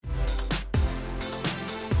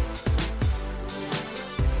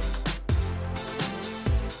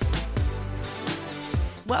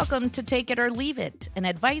Welcome to Take It or Leave It, an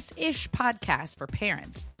advice-ish podcast for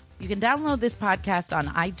parents. You can download this podcast on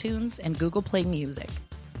iTunes and Google Play Music.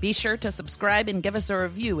 Be sure to subscribe and give us a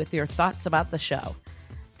review with your thoughts about the show.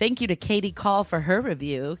 Thank you to Katie Call for her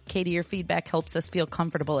review. Katie, your feedback helps us feel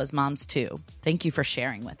comfortable as moms too. Thank you for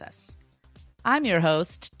sharing with us. I'm your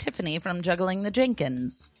host, Tiffany from Juggling the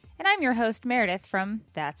Jenkins. And I'm your host, Meredith from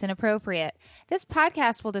That's Inappropriate. This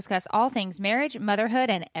podcast will discuss all things marriage,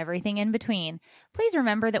 motherhood, and everything in between. Please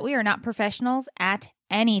remember that we are not professionals at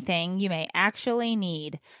anything you may actually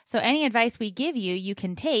need. So any advice we give you, you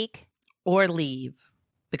can take or leave,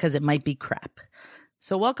 because it might be crap.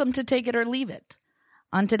 So welcome to Take It or Leave It.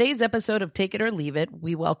 On today's episode of Take It or Leave It,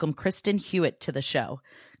 we welcome Kristen Hewitt to the show.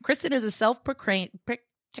 Kristen is a self-proclaimed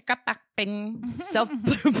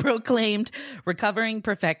recovering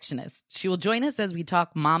perfectionist. She will join us as we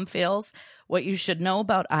talk mom fails, what you should know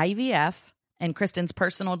about IVF, and Kristen's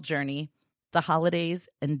personal journey, the holidays,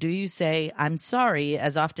 and do you say I'm sorry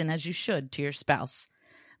as often as you should to your spouse.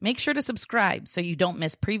 Make sure to subscribe so you don't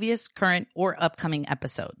miss previous, current, or upcoming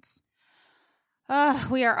episodes.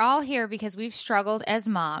 We are all here because we've struggled as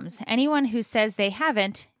moms. Anyone who says they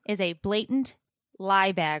haven't is a blatant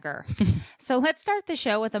lie bagger. So let's start the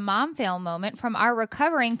show with a mom fail moment from our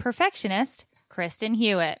recovering perfectionist, Kristen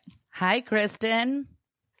Hewitt. Hi, Kristen.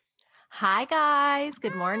 Hi, guys.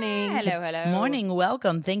 Good morning. Hello. Morning.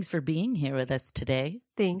 Welcome. Thanks for being here with us today.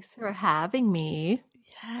 Thanks for having me.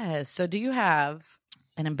 Yes. So do you have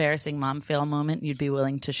an embarrassing mom fail moment you'd be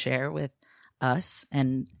willing to share with us?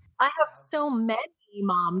 And I have so many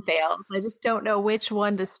mom fails. I just don't know which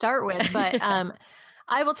one to start with, but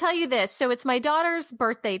I will tell you this. So it's my daughter's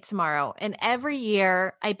birthday tomorrow, and every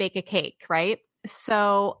year I bake a cake, right?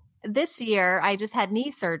 So this year I just had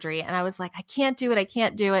knee surgery and I was like, I can't do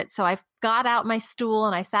it. So I got out my stool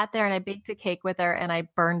and I sat there and I baked a cake with her and I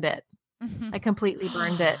burned it. I completely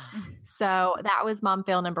burned it. So that was mom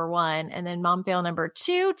fail number one. And then mom fail number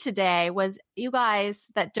two today was, you guys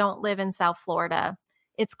that don't live in South Florida,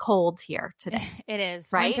 it's cold here today. It is.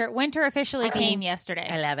 Right? Winter officially came yesterday.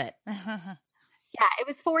 I love it. Yeah, it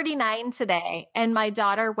was 49 today. And my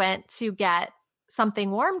daughter went to get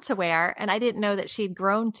something warm to wear. And I didn't know that she'd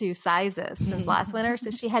grown 2 sizes since last winter.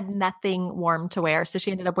 So she had nothing warm to wear. So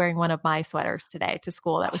she ended up wearing one of my sweaters today to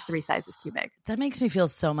school. That was 3 sizes too big. That makes me feel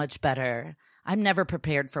so much better. I'm never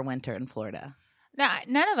prepared for winter in Florida. No,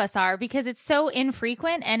 none of us are, because it's so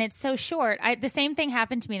infrequent and it's so short. The same thing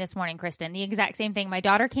happened to me this morning, Kristen. The exact same thing. My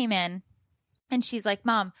daughter came in and she's like,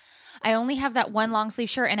 Mom, I only have that one long sleeve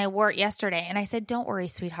shirt and I wore it yesterday. And I said, don't worry,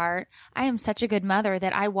 sweetheart. I am such a good mother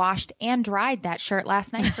that I washed and dried that shirt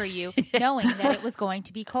last night for you, knowing that it was going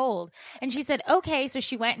to be cold. And she said, okay. So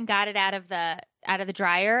she went and got it out of the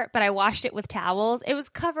dryer, but I washed it with towels. It was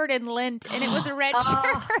covered in lint and it was a red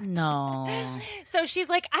shirt. No. So she's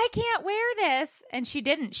like, I can't wear this. And she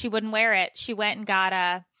didn't. She wouldn't wear it. She went and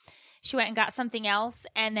got something else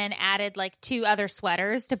and then added like 2 other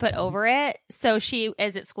sweaters to put over it. So she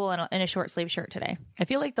is at school in a short sleeve shirt today. I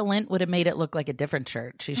feel like the lint would have made it look like a different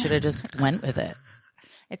shirt. She should have just went with it.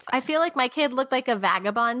 I feel like my kid looked like a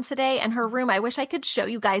vagabond today, and her room, I wish I could show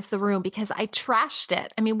you guys the room because I trashed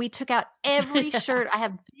it. I mean, we took out every shirt. I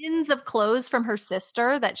have bins of clothes from her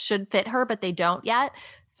sister that should fit her, but they don't yet.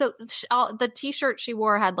 So the t-shirt she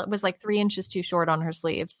wore was like 3 inches too short on her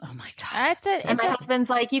sleeves. Oh my gosh. And my husband's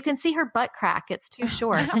like, you can see her butt crack. It's too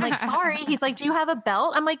short. I'm like, sorry. He's like, do you have a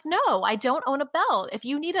belt? I'm like, no, I don't own a belt. If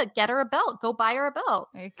you need to get her a belt, go buy her a belt.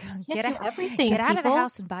 Get out of the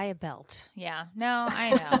house and buy a belt. Yeah. No,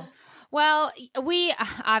 I know. Well, we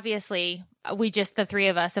obviously, the 3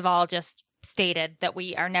 of us have all just stated that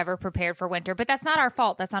we are never prepared for winter, but that's not our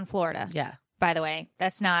fault. That's on Florida. Yeah. By the way,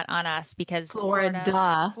 that's not on us because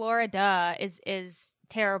Florida is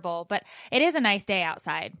terrible, but it is a nice day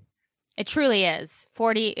outside. It truly is.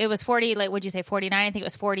 It was 40, like, would you say 49? I think it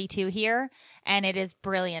was 42 here, and it is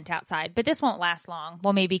brilliant outside, but this won't last long.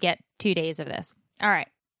 We'll maybe get 2 days of this. All right.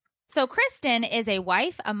 So Kristen is a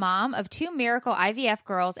wife, a mom of 2 miracle IVF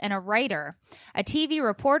girls, and a writer, a TV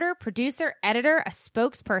reporter, producer, editor, a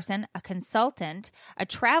spokesperson, a consultant, a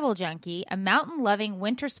travel junkie, a mountain-loving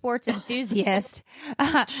winter sports enthusiast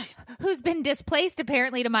who's been displaced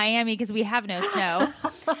apparently to Miami because we have no snow,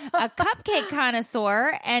 a cupcake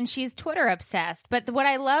connoisseur, and she's Twitter obsessed. But what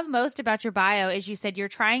I love most about your bio is you said you're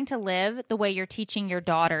trying to live the way you're teaching your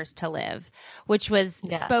daughters to live, which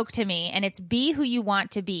spoke to me. And it's be who you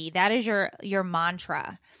want to be. That is your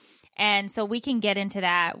mantra. And so we can get into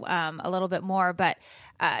that a little bit more. But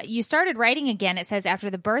you started writing again, it says,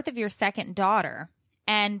 after the birth of your second daughter.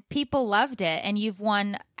 And people loved it. And you've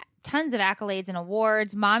won tons of accolades and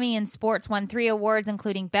awards. Mommy in Sports won 3 awards,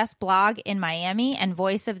 including Best Blog in Miami and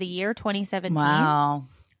Voice of the Year 2017.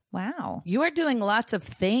 Wow. You are doing lots of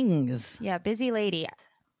things. Yeah, busy lady.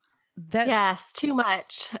 Yes, too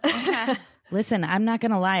much. Listen, I'm not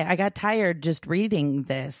going to lie. I got tired just reading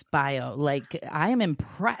this bio. Like, I am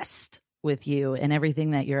impressed with you and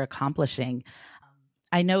everything that you're accomplishing.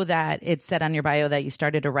 I know that it said on your bio that you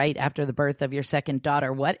started to write after the birth of your second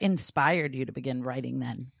daughter. What inspired you to begin writing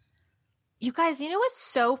then? You guys, you know what's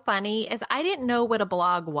so funny is I didn't know what a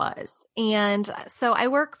blog was. And so I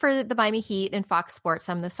work for the Miami Heat and Fox Sports.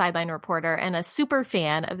 I'm the sideline reporter, and a super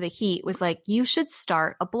fan of the Heat was like, you should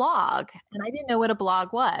start a blog. And I didn't know what a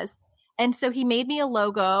blog was. And so he made me a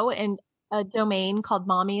logo and a domain called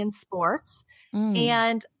Mommy in Sports.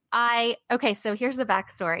 And so here's the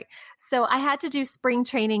backstory. So I had to do spring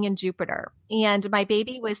training in Jupiter, and my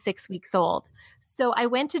baby was 6 weeks old. So I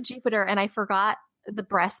went to Jupiter and I forgot the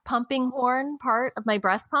breast pumping horn part of my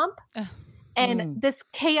breast pump. And this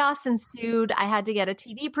chaos ensued. I had to get a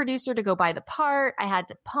TV producer to go buy the part. I had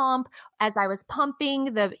to pump. As I was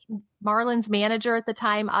pumping, the Marlins manager at the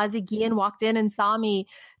time, Ozzie Guillen, walked in and saw me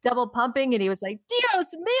double pumping, and he was like, Dios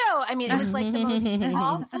mío. I mean, it was like the most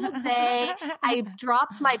awful day. I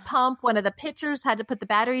dropped my pump. One of the pitchers had to put the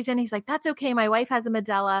batteries in. He's like, that's okay. My wife has a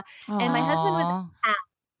Medela. And my husband was out.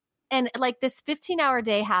 And like this 15-hour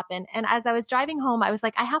day happened. And as I was driving home, I was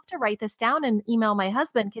like, I have to write this down and email my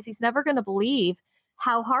husband because he's never going to believe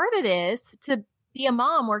how hard it is to be a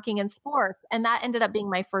mom working in sports. And that ended up being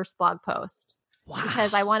my first blog post. Wow.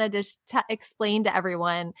 Because I wanted to explain to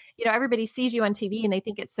everyone, you know, everybody sees you on TV and they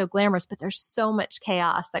think it's so glamorous, but there's so much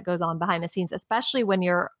chaos that goes on behind the scenes, especially when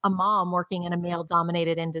you're a mom working in a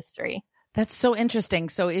male-dominated industry. That's so interesting.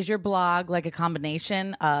 So is your blog like a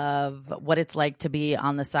combination of what it's like to be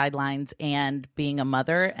on the sidelines and being a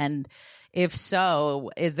mother? And if so,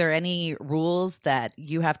 is there any rules that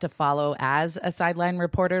you have to follow as a sideline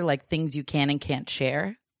reporter, like things you can and can't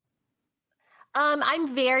share? I'm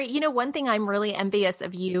one thing I'm really envious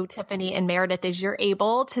of you, Tiffany and Meredith, is you're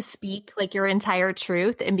able to speak like your entire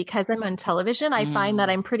truth. And because I'm on television, I find that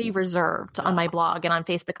I'm pretty reserved on my blog and on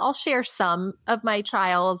Facebook. I'll share some of my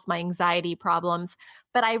trials, my anxiety problems,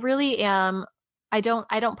 but I really am. I don't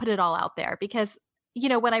put it all out there because, you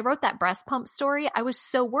know, when I wrote that breast pump story, I was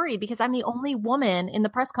so worried because I'm the only woman in the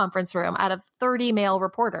press conference room out of 30 male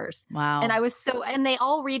reporters. Wow. And and they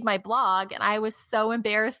all read my blog, and I was so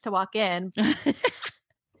embarrassed to walk in,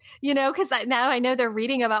 you know, because now I know they're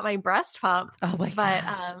reading about my breast pump. Oh my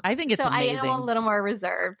gosh. I think it's amazing. I am a little more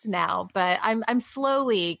reserved now, but I'm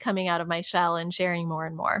slowly coming out of my shell and sharing more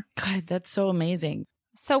and more. God, that's so amazing.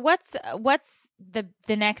 So what's the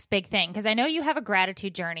next big thing? Because I know you have a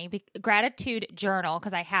gratitude journal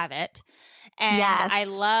because I have it, and yes. I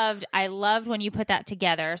loved when you put that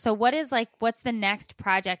together. So what's the next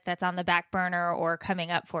project that's on the back burner or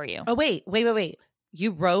coming up for you? Oh wait!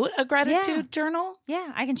 You wrote a gratitude journal?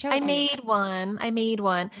 Yeah, I can show it. I made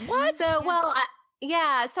one. What?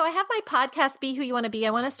 So I have my podcast, Be Who You Want to Be.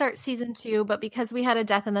 I want to start season 2, but because we had a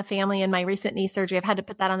death in the family and my recent knee surgery, I've had to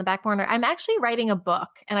put that on the back burner. I'm actually writing a book,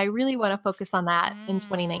 and I really want to focus on that in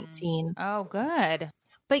 2019. Oh, good.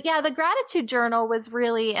 But yeah, the gratitude journal was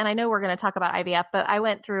really, and I know we're going to talk about IVF, but I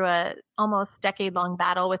went through a almost decade-long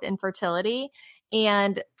battle with infertility,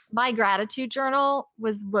 and my gratitude journal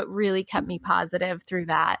was what really kept me positive through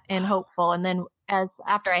that and hopeful. And then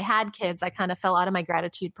after I had kids, I kind of fell out of my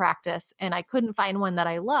gratitude practice and I couldn't find one that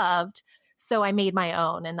I loved. So I made my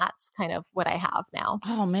own, and that's kind of what I have now.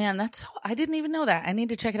 Oh man, I didn't even know that. I need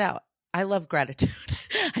to check it out. I love gratitude.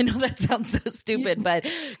 I know that sounds so stupid, but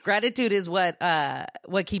gratitude is what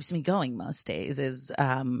keeps me going most days is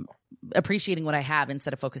appreciating what I have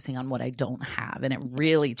instead of focusing on what I don't have. And it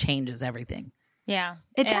really changes everything. Yeah.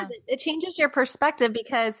 It changes your perspective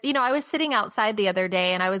because, you know, I was sitting outside the other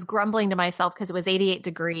day and I was grumbling to myself because it was 88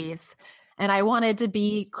 degrees and I wanted to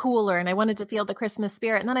be cooler and I wanted to feel the Christmas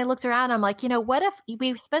spirit. And then I looked around and I'm like, you know, what if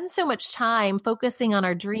we spend so much time focusing on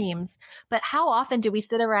our dreams, but how often do we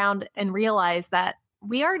sit around and realize that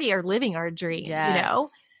we already are living our dream, yes. You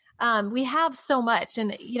know? We have so much.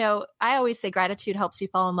 And, you know, I always say gratitude helps you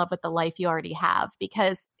fall in love with the life you already have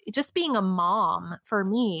because just being a mom for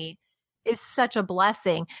me is such a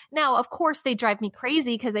blessing. Now, of course, they drive me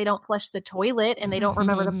crazy because they don't flush the toilet and they don't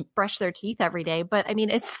remember to brush their teeth every day. But I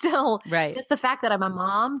mean, it's still just the fact that I'm a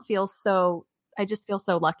mom I just feel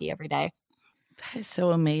so lucky every day. That is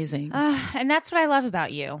so amazing. And that's what I love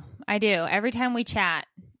about you. I do. Every time we chat,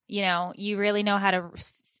 you know, you really know how to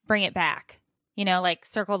bring it back. You know, like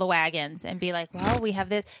circle the wagons and be like, well, we have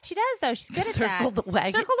this. She does, though. She's good at that. Circle the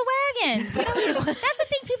wagons. Circle the wagons. You know, that's a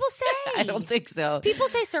thing people I don't think so. People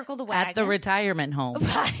say circle the wagons. At the retirement home.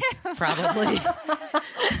 Probably.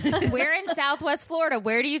 We're in Southwest Florida.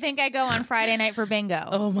 Where do you think I go on Friday night for bingo?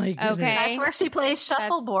 Oh my goodness. Okay. That's where she plays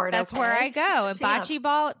shuffleboard. That's where I go. And bocce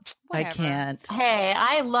ball, whatever. I can't. Hey,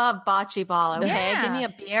 I love bocce ball. Okay. Yeah. Give me a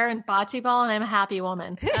beer and bocce ball and I'm a happy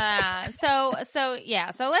woman. So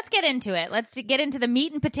let's get into it. Let's get into the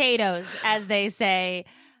meat and potatoes, as they say.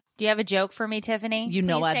 Do you have a joke for me, Tiffany? You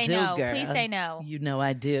know I do, no. girl. Please say no. You know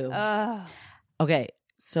I do. Ugh. Okay,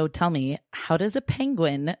 so tell me, how does a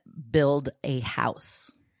penguin build a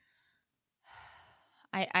house?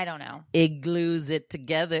 I don't know. It glues it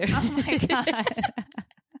together. Oh my God.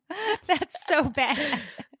 That's so bad.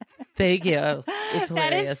 Thank you. It's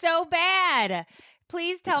hilarious. That is so bad.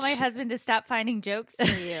 Please tell my husband to stop finding jokes for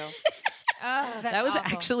you. Oh, that was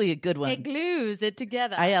awful. actually a good one. It glues it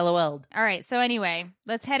together. I LOL'd. All right. So anyway,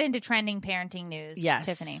 let's head into trending parenting news. Yes,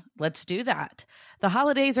 Tiffany. Let's do that. The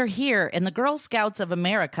holidays are here, and the Girl Scouts of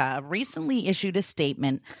America recently issued a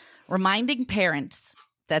statement reminding parents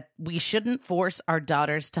that we shouldn't force our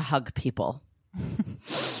daughters to hug people.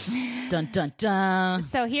 Dun, dun, dun.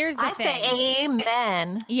 So here's the thing. I say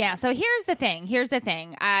amen. Yeah. So here's the thing.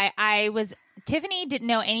 Tiffany didn't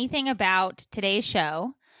know anything about today's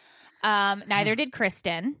show. Neither did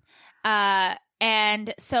Kristen.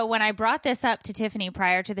 And so when I brought this up to Tiffany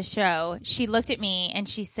prior to the show, she looked at me and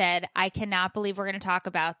she said, I cannot believe we're going to talk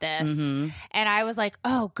about this. Mm-hmm. And I was like,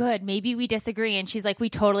 oh, good. Maybe we disagree. And she's like, we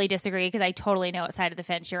totally disagree because I totally know what side of the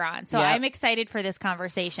fence you're on. So Yep. I'm excited for this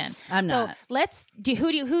conversation. I'm so not. let's do,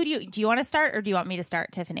 do you want to start or do you want me to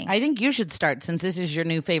start, Tiffany? I think you should start since this is your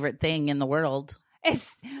new favorite thing in the world.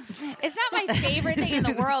 It's not my favorite thing in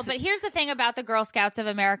the world, but here's the thing about the Girl Scouts of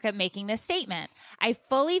America making this statement. I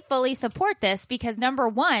fully support this because, number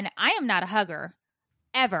one, I am not a hugger.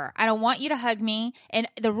 Ever. I don't want you to hug me. And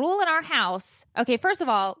the rule in our house, okay, first of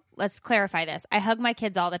all, let's clarify this. I hug my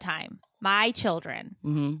kids all the time. My children.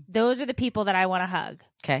 Mm-hmm. Those are the people that I want to hug.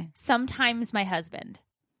 Okay. Sometimes my husband.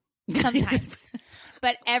 Sometimes.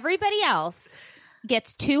 But everybody else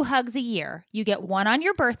gets 2 hugs a year. You get one on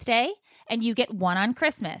your birthday and you get one on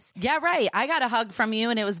Christmas. Yeah, right. I got a hug from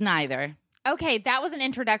you and it was neither. Okay, that was an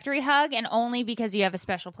introductory hug and only because you have a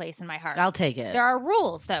special place in my heart. I'll take it. There are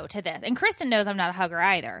rules, though, to this. And Kristen knows I'm not a hugger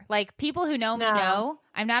either. Like, people who know me know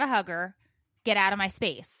I'm not a hugger. Get out of my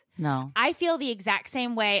space. No. I feel the exact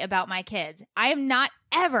same way about my kids. I am not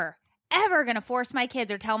ever going to force my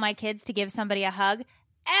kids or tell my kids to give somebody a hug.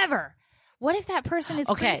 Ever. What if that person is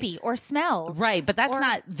creepy or smells? Right, but that's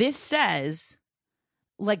not, this says,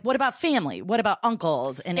 like, what about family? What about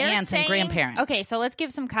uncles and aunts and grandparents? Okay, so let's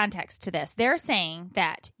give some context to this. They're saying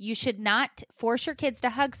that you should not force your kids to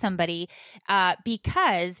hug somebody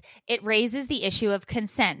because it raises the issue of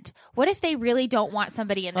consent. What if they really don't want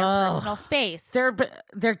somebody in their personal space?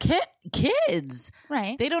 They're kids.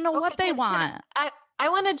 Right. They don't know what they want. I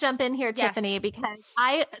want to jump in here, Yes. Tiffany, because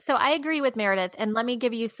I agree with Meredith, and let me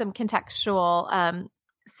give you some contextual.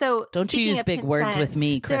 So Don't you speaking use of big words consent, with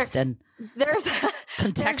me, Kristen. There's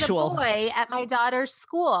Contextual. a boy at my daughter's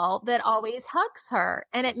school that always hugs her,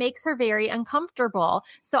 and it makes her very uncomfortable.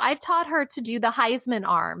 So I've taught her to do the Heisman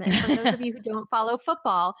arm. And for those of you who don't follow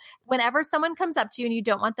football, whenever someone comes up to you and you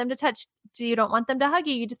don't want them to you don't want them to hug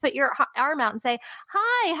you, you just put your arm out and say,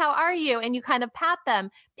 "Hi, how are you?" And you kind of pat them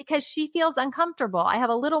because she feels uncomfortable. I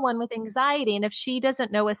have a little one with anxiety, and if she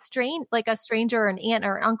doesn't know a stranger or an aunt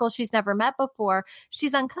or an uncle she's never met before,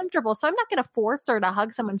 she's uncomfortable. So I'm not going to force her to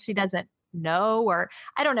hug someone she doesn't know, or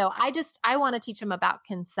I don't know. I want to teach them about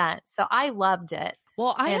consent. So I loved it.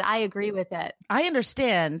 Well, I agree with it. I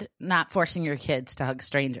understand not forcing your kids to hug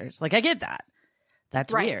strangers. Like, I get that.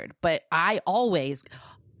 That's Right. weird. But I always,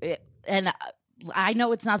 and I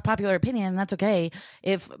know it's not the popular opinion, and that's okay.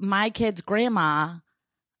 If my kid's grandma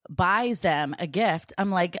buys them a gift, I'm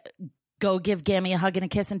like, go give Gammy a hug and a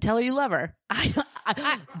kiss and tell her you love her.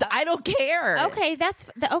 I don't care. Okay, that's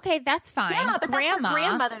fine. Yeah, but that's her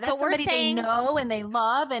grandmother. That's somebody they know and they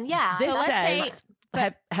love. And yeah. This So let's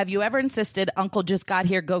says, have you ever insisted Uncle just got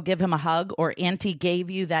here, go give him a hug, or Auntie gave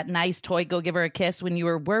you that nice toy, go give her a kiss when you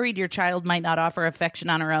were worried your child might not offer affection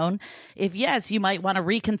on her own? If yes, you might want to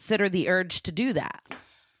reconsider the urge to do that.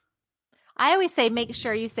 I always say, make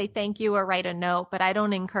sure you say thank you or write a note, but I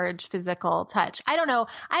don't encourage physical touch. I don't know.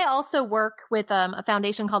 I also work with a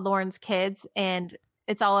foundation called Lauren's Kids, and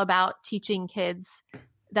it's all about teaching kids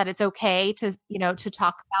that it's okay to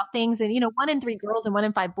talk about things. And, 1 in 3 girls and 1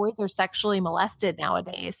 in 5 boys are sexually molested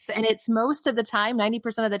nowadays. And it's most of the time,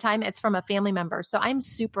 90% of the time, it's from a family member. So I'm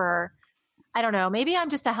super, I don't know, maybe I'm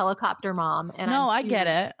just a helicopter mom. And No, I'm I get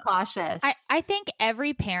it. cautious. I think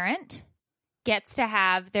every parent gets to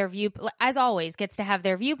have their view, as always, gets to have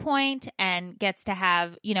their viewpoint and gets to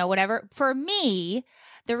have, whatever. For me,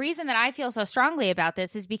 the reason that I feel so strongly about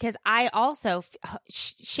this is because I also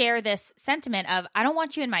share this sentiment of, I don't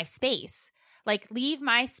want you in my space. Like, leave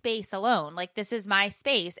my space alone. Like, this is my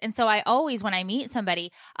space. And so I always, when I meet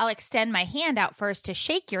somebody, I'll extend my hand out first to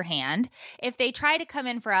shake your hand. If they try to come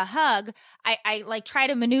in for a hug, I like try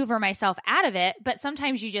to maneuver myself out of it, but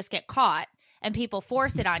sometimes you just get caught and people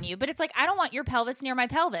force it on you. But it's like, I don't want your pelvis near my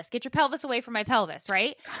pelvis. Get your pelvis away from my pelvis,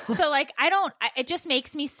 right? So like, it just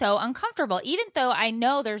makes me so uncomfortable, even though I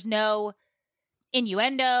know there's no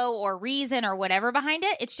innuendo or reason or whatever behind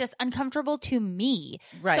it. It's just uncomfortable to me.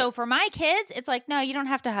 Right. So for my kids, it's like, no, you don't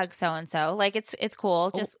have to hug so-and-so. Like, it's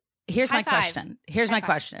cool. Just here's my five. question. Here's my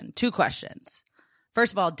question. 2 questions.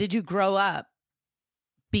 First of all, did you grow up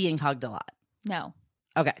being hugged a lot? No.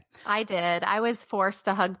 Okay. I did. I was forced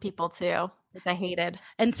to hug people too, which I hated.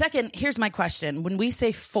 And second, here's my question. When we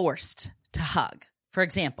say forced to hug, for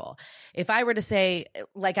example, if I were to say,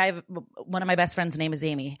 like, I have one of my best friends' name is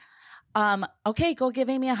Amy. Okay, go give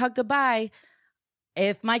Amy a hug goodbye.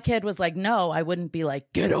 If my kid was like, no, I wouldn't be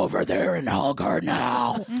like, get over there and hug her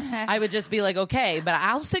now. I would just be like, okay, but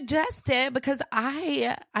I'll suggest it because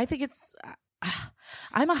I think it's,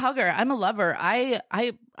 I'm a hugger. I'm a lover.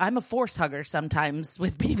 I'm a force hugger sometimes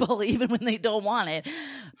with people, even when they don't want it.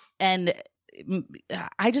 And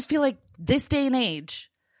I just feel like this day and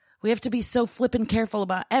age, we have to be so flippin' careful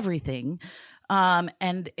about everything.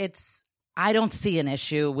 And I don't see an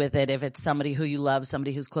issue with it if it's somebody who you love,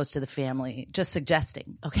 somebody who's close to the family, just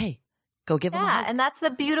suggesting, okay, go give them a hug. And that's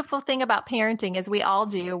the beautiful thing about parenting is we all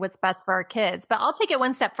do what's best for our kids. But I'll take it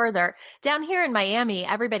one step further. Down here in Miami,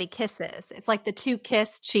 everybody kisses. It's like the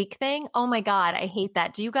 2-kiss cheek thing. Oh my God, I hate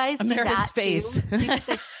that. Do you guys do that face. too? Do you get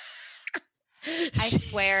the- I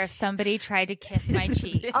swear if somebody tried to kiss my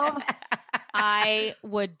cheek, I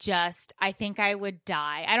think I would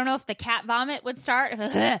die. I don't know if the cat vomit would start.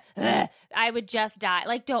 I would just die.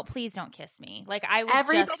 Like, please don't kiss me. Like, I would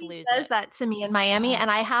just lose it. Everybody does that to me in Miami.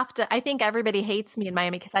 And I think everybody hates me in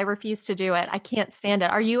Miami because I refuse to do it. I can't stand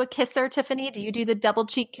it. Are you a kisser, Tiffany? Do you do the double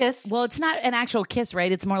cheek kiss? Well, it's not an actual kiss,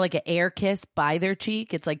 right? It's more like an air kiss by their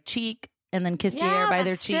cheek. It's like cheek and then kiss the air by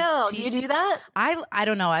their cheek. Do you do that? I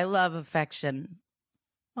don't know. I love affection.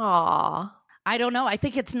 Aw. I don't know. I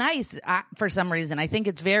think it's nice for some reason. I think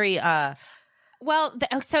it's very well,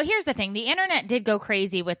 so here's the thing. The internet did go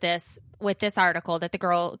crazy with this article that the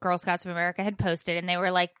Girl Scouts of America had posted, and they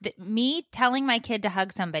were like, me telling my kid to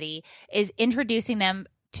hug somebody is introducing them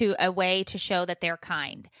to a way to show that they're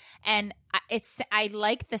kind. And I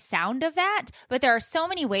like the sound of that, but there are so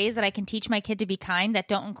many ways that I can teach my kid to be kind that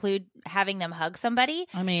don't include having them hug somebody.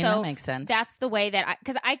 I mean, that makes sense. That's the way that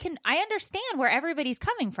because I understand where everybody's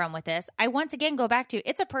coming from with this. I once again go back to,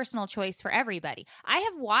 it's a personal choice for everybody. I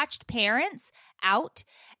have watched parents out,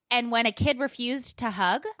 and when a kid refused to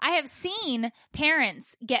hug, I have seen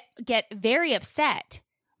parents get very upset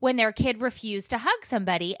when their kid refused to hug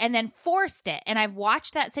somebody and then forced it. And I've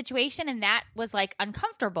watched that situation, and that was like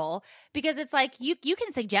uncomfortable because it's like you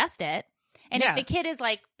can suggest it. And if the kid is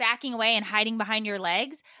like backing away and hiding behind your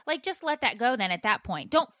legs, like just let that go then at that point.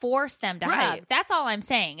 Don't force them to hug. That's all I'm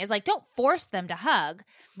saying is like, don't force them to hug.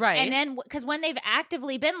 Right. And then because when they've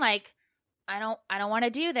actively been like, I don't want to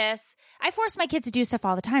do this. I force my kids to do stuff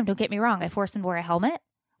all the time. Don't get me wrong. I force them to wear a helmet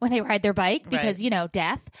when they ride their bike because,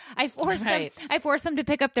 death. I force them to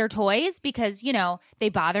pick up their toys because, they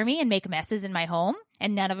bother me and make messes in my home,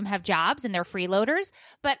 and none of them have jobs and they're freeloaders.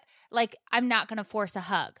 But like, I'm not going to force a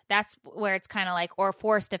hug. That's where it's kind of like, or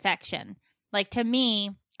forced affection. Like, to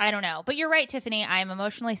me, I don't know. But you're right, Tiffany. I am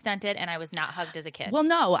emotionally stunted and I was not hugged as a kid. Well,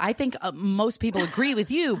 no, I think most people agree with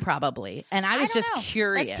you probably. And I was just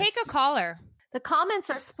curious. Let's take a caller. The comments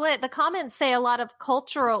are split. The comments say a lot of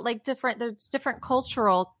cultural, there's different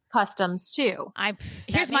cultural customs too.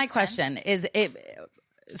 Here's my question.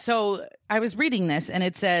 So I was reading this and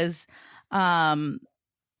it says,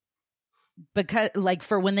 because like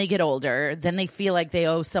for when they get older, then they feel like they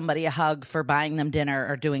owe somebody a hug for buying them dinner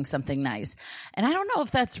or doing something nice. And I don't know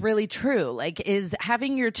if that's really true. Like, is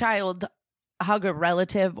having your child hug a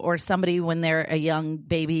relative or somebody when they're a young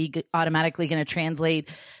baby automatically going to translate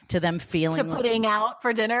to them feeling to putting out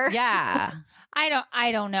for dinner? Yeah. I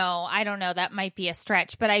don't know. I don't know. That might be a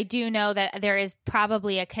stretch, but I do know that there is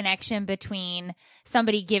probably a connection between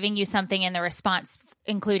somebody giving you something and the response,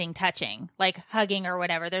 including touching, like hugging or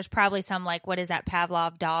whatever. There's probably some like, what is that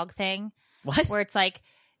Pavlov dog thing? What? Where it's like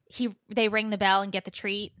they ring the bell and get the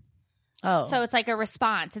treat. Oh. So it's like a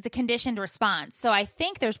response. It's a conditioned response. So I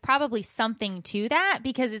think there's probably something to that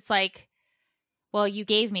because it's like, well, you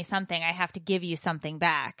gave me something. I have to give you something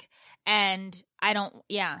back. And I don't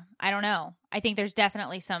know. I think there's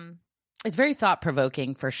definitely some. It's very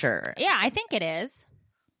thought-provoking for sure. Yeah, I think it is.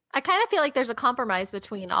 I kind of feel like there's a compromise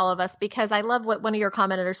between all of us, because I love what one of your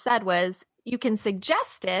commenters said was you can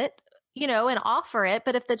suggest it, and offer it.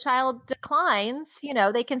 But if the child declines,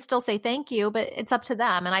 they can still say thank you, but it's up to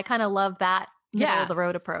them. And I kind of love that middle of the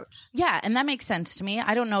road approach. Yeah. And that makes sense to me.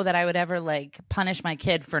 I don't know that I would ever punish my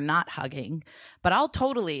kid for not hugging, but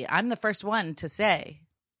I'm the first one to say,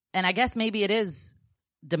 and I guess maybe it is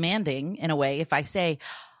demanding in a way if I say,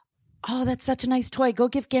 oh, that's such a nice toy. Go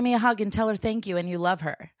give Gimme a hug and tell her thank you and you love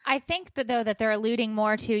her. I think that they're alluding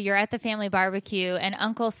more to you're at the family barbecue and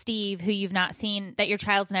Uncle Steve, who you've not seen, that your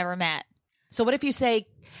child's never met. So what if you say,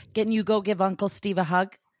 can you go give Uncle Steve a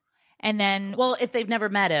hug? And then... Well, if they've never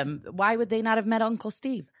met him, why would they not have met Uncle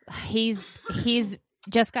Steve? He's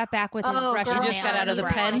just got back with his Russian girl, just got out of the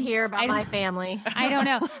pen. I hear about my family. I don't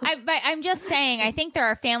know. But I'm just saying, I think there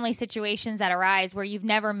are family situations that arise where you've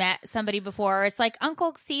never met somebody before. It's like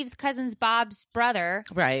Uncle Steve's cousin's Bob's brother,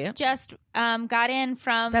 right? Just got in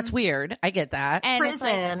from. That's weird. I get that. And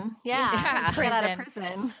prison, prison. Out of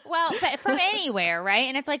prison. Well, but from anywhere, right?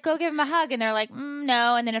 And it's like, go give him a hug, and they're like,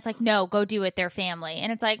 no, and then it's like, no, go do it. Their family,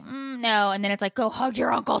 and it's like, no, and then it's like, go hug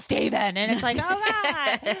your Uncle Steven, and it's like, oh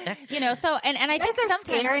God, So and I think sometimes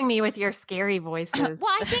scaring me with your scary voices.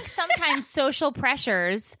 Well, I think sometimes social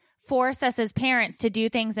pressures force us as parents to do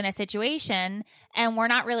things in a situation and we're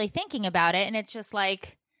not really thinking about it. And it's just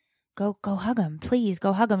like, go hug him. Please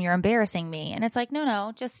go hug him. You're embarrassing me. And it's like,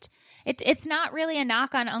 no, just, it's not really a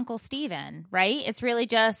knock on Uncle Steven, right? It's really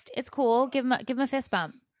just, it's cool. Give him a fist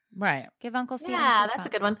bump. Right. Give Uncle Steven a fist that's bump. a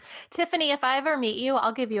good one. Tiffany, if I ever meet you,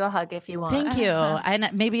 I'll give you a hug if you want. Thank you. And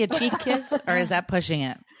maybe a cheek kiss, or is that pushing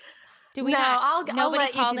it? Do we I'll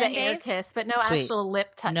let you do the in, air Dave? kiss, but no Sweet. Actual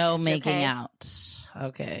lip touch. No making okay? out.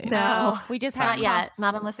 Okay. No, we just not yet.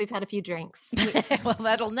 Not unless we've had a few drinks. Well,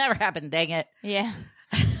 that'll never happen. Dang it. Yeah.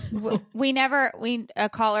 A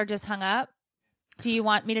caller just hung up. Do you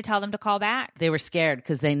want me to tell them to call back? They were scared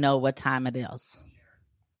because they know what time it is.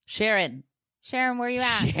 Sharon, where you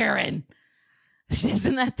at? Sharon.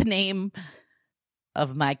 Isn't that the name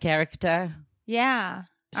of my character? Yeah.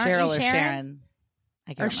 Cheryl or Sharon?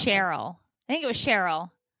 Or Cheryl. I think it was Cheryl.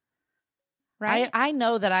 Right? I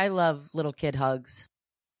know that I love little kid hugs.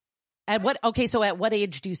 At what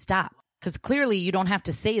age do you stop? Because clearly you don't have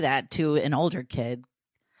to say that to an older kid.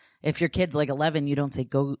 If your kid's like 11, you don't say,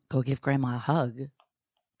 go give grandma a hug.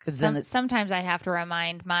 Because then sometimes I have to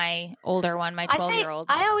remind my older one, my 12-year-old.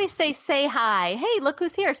 I always say hi. Hey, look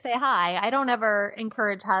who's here. Say hi. I don't ever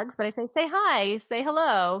encourage hugs, but I say hi, say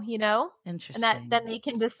hello, Interesting. And then they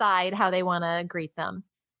can decide how they want to greet them.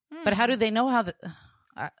 But how do they know how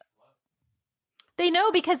They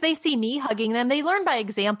know because they see me hugging them. They learn by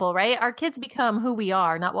example, right? Our kids become who we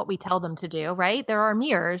are, not what we tell them to do, right? There are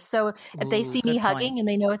mirrors. So if they see me hugging and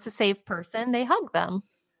they know it's a safe person, they hug them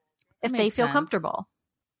if they feel comfortable.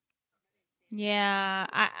 Yeah,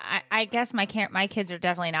 I guess my kids are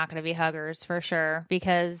definitely not going to be huggers for sure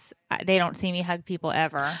because they don't see me hug people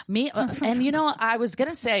ever. And I was going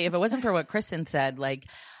to say, if it wasn't for what Kristen said,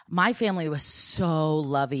 my family was so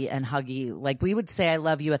lovey and huggy. We would say I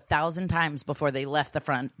love you 1,000 times before they left the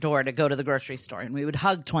front door to go to the grocery store, and we would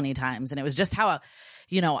hug 20 times. And it was just how,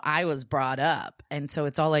 I was brought up. And so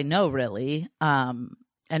it's all I know, really. And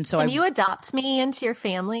so Can you adopt me into your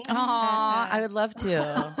family? Aw, I would love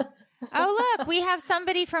to. Oh, look, we have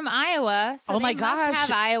somebody from Iowa. So my gosh. Must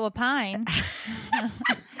have Iowa Pine.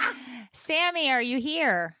 Sammy, are you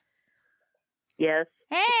here? Yes.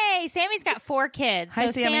 Hey, Sammy's got 4 kids. Hi,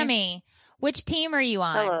 so Sammy, which team are you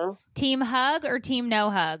on? Hello. Team hug or team no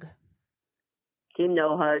hug? Team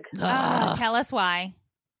no hug. Tell us why.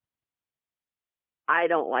 I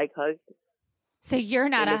don't like hugs. So you're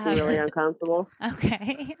not a hugger. It's really uncomfortable.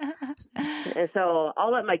 Okay. And so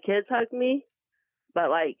I'll let my kids hug me, but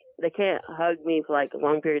they can't hug me for a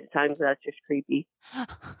long period of time because that's just creepy.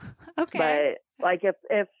 Okay. But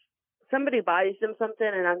if somebody buys them something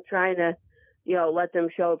and I'm trying to, let them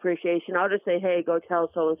show appreciation, I'll just say, hey, go tell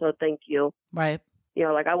so-and-so thank you. Right.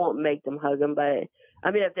 I won't make them hug them, but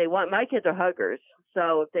if they want, my kids are huggers.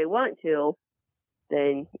 So if they want to,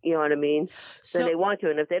 then you know what I mean? So they want to.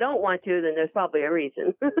 And if they don't want to, then there's probably a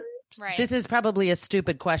reason. Right. This is probably a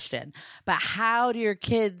stupid question, but how do your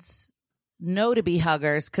kids know to be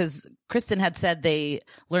huggers? Because Kristen had said they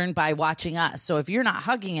learn by watching us. So if you're not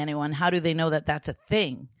hugging anyone, how do they know that that's a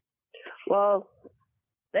thing? Well,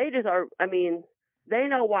 they just are. They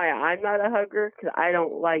know why I'm not a hugger because I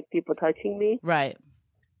don't like people touching me. Right.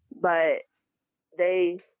 But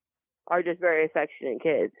they are just very affectionate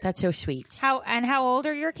kids. That's so sweet. How old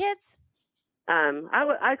are your kids?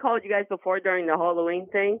 I called you guys before during the Halloween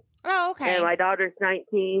thing. Oh, okay. And my daughter's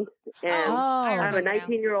 19, and I have a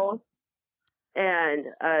 19-year-old. And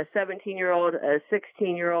a 17-year-old, a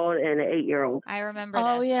 16-year-old, and an 8-year-old. I remember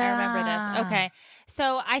this. Yeah. I remember this. Okay.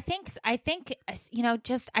 So I think,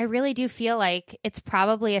 I really do feel like it's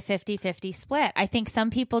probably a 50-50 split. I think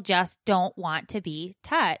some people just don't want to be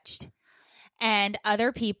touched, and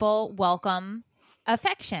other people welcome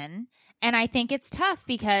affection. And I think it's tough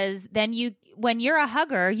because then when you're a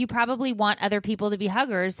hugger, you probably want other people to be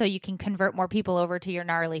huggers so you can convert more people over to your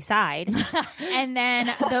gnarly side. And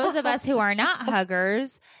then those of us who are not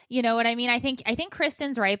huggers, you know what I mean? I think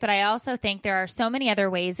Kristen's right, but I also think there are so many other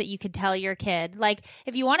ways that you could tell your kid. Like,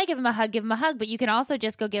 if you want to give them a hug, but you can also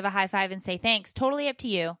just go give a high five and say thanks. Totally up to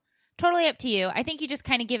you. Totally up to you. I think you just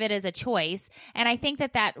kind of give it as a choice. And I think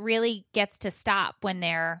that really gets to stop when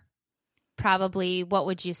they're probably, what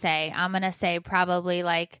would you say? I'm going to say probably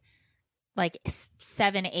like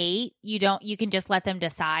 7, 8. You can just let them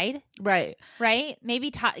decide. Right.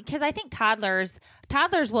 Maybe because I think toddlers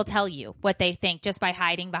will tell you what they think just by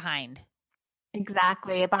hiding behind.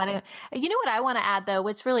 Exactly. About it. You know what I want to add though,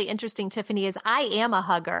 what's really interesting, Tiffany, is I am a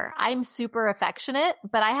hugger. I'm super affectionate,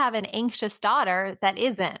 but I have an anxious daughter that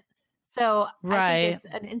isn't. So I think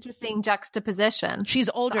it's an interesting juxtaposition. She's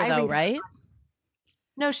older though, right?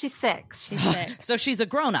 No, she's 6. She's 6. So she's a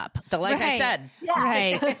grown-up, like I said. Yeah.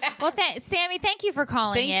 Right. Well, Sammy, thank you for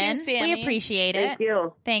calling in. Thank you, Sammy. We appreciate it.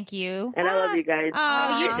 Thank you. And I love you guys.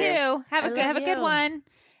 Oh, you too. Have a good one.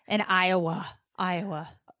 In Iowa.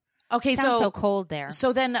 Okay, Sounds so cold there.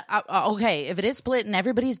 So then, okay, if it is split and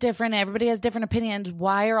everybody's different, everybody has different opinions,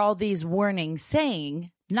 why are all these warnings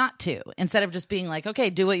saying not to, instead of just being like, okay,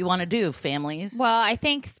 do what you want to do, families? Well, I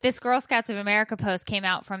think this Girl Scouts of America post came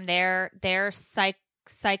out from their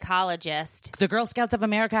psychologist. The Girl Scouts of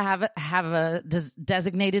America have a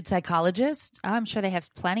designated psychologist? Oh, I'm sure they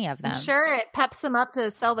have plenty of them. I'm sure it peps them up to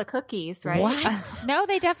sell the cookies, right? What? No,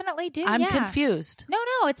 they definitely do. I'm confused. No,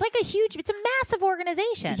 it's like it's a massive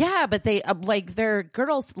organization. Yeah, but they they're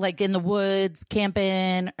girls like in the woods,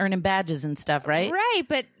 camping, earning badges and stuff, right? Right,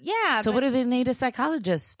 but yeah. So what do they need a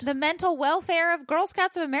psychologist? The mental welfare of Girl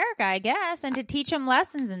Scouts of America, I guess, and to teach them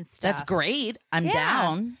lessons and stuff. That's great. I'm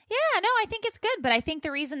down. Yeah, no, I think it's good, but I think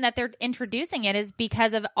the reason that they're introducing it is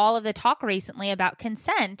because of all of the talk recently about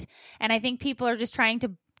consent, and I think people are just trying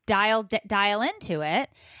to dial into it.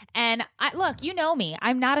 And look, you know me,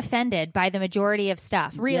 I'm not offended by the majority of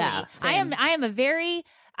stuff. Really, yeah, I am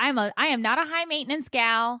not a high maintenance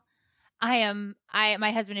gal.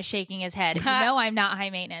 My husband is shaking his head. You know I'm not high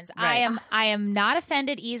maintenance. Right. I am not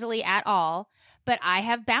offended easily at all. But I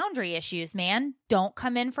have boundary issues, man. Don't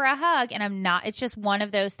come in for a hug. And I'm not, it's just one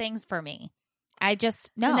of those things for me. I just,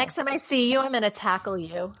 no. The next time I see you, I'm going to tackle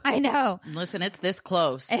you. I know. Listen, it's this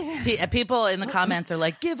close. People in the comments are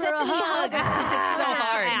like, give her a hug. It's so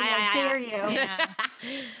hard. I dare you.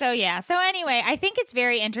 Yeah. So anyway, I think it's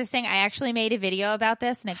very interesting. I actually made a video about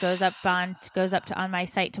this, and it goes up on my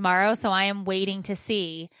site tomorrow. So I am waiting to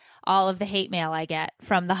see all of the hate mail I get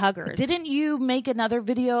from the huggers. Didn't you make another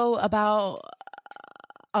video about...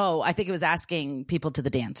 Oh, I think it was asking people to the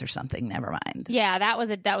dance or something. Never mind. Yeah, that was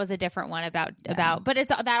a different one about, but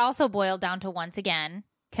that also boiled down to, once again,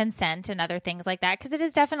 consent and other things like that, because it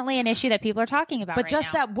is definitely an issue that people are talking about. But right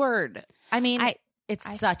just now. that word, I mean,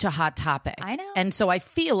 it's such a hot topic. I know, and so I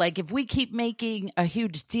feel like if we keep making a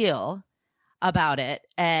huge deal about it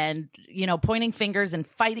and, pointing fingers and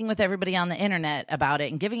fighting with everybody on the internet about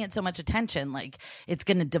it and giving it so much attention, like, it's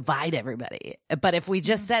going to divide everybody. But if we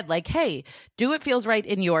just said, like, hey, do what feels right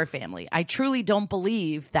in your family. I truly don't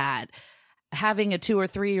believe that having a 2 or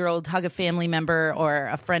 3-year-old hug a family member or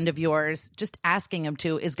a friend of yours, just asking them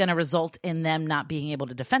to, is going to result in them not being able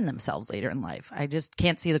to defend themselves later in life. I just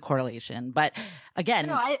can't see the correlation. But again,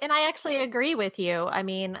 I actually agree with you. I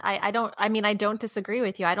mean, I don't disagree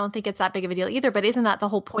with you. I don't think it's that big of a deal either. But isn't that the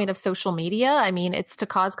whole point of social media? I mean, it's to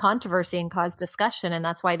cause controversy and cause discussion, and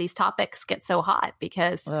that's why these topics get so hot,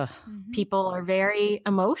 because people are very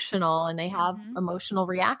emotional and they have emotional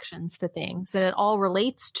reactions to things, and it all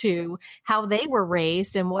relates to how they were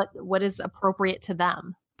raised and what is appropriate to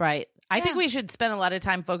them. Right. I think we should spend a lot of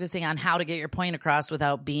time focusing on how to get your point across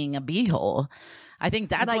without being a beehole. I think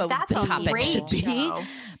that's what the topic should be,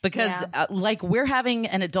 because we're having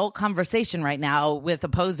an adult conversation right now with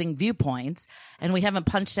opposing viewpoints, and we haven't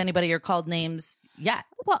punched anybody or called names yet.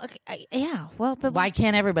 Well, yeah. Well, but why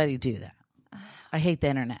can't everybody do that? I hate the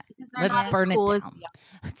internet. Let's burn it down.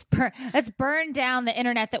 Let's burn down the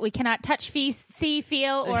internet that we cannot touch, see,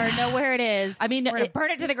 feel, or know where it is. I mean,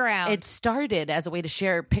 burn it to the ground. It started as a way to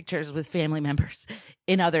share pictures with family members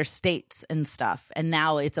in other states and stuff. And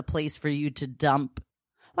now it's a place for you to dump.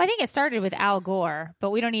 Well, I think it started with Al Gore,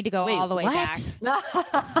 but we don't need to go all the way back.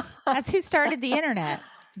 That's who started the internet.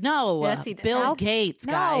 No, yes, Bill Gates,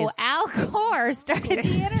 guys. No, Al Gore started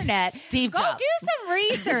the internet. Steve Jobs. Go do some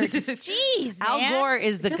research. Jeez, Al Gore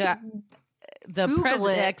is the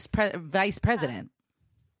vice president.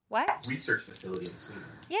 What? Research facility in Sweden.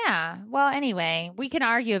 Yeah. Well, anyway, we can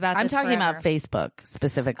argue about I'm this talking forever. about Facebook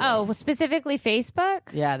specifically. Oh, specifically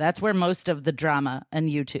Facebook? Yeah, that's where most of the drama and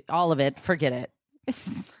YouTube, all of it, forget it.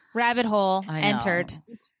 Rabbit hole entered.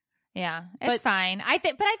 Yeah, it's fine. But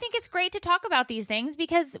I think it's great to talk about these things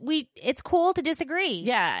because it's cool to disagree.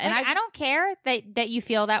 Yeah, and I don't care that you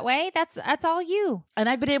feel that way. That's all you. And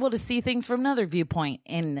I've been able to see things from another viewpoint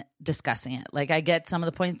in discussing it. Like I get some of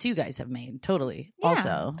the points you guys have made. Totally. Yeah.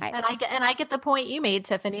 Also, I get the point you made,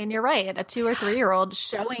 Tiffany, and you're right. A 2 or 3 year old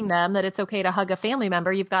showing them that it's okay to hug a family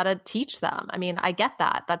member. You've got to teach them. I mean, I get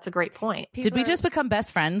that. That's a great point. Did we just become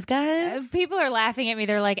best friends, guys? People are laughing at me.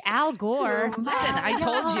 They're like, Al Gore. Listen, I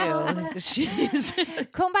told you. She's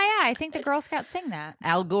Kumbaya. I think the Girl Scouts sing that.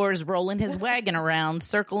 Al Gore's rolling his wagon around,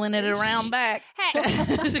 circling it around back. Hey,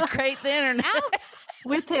 to create the internet.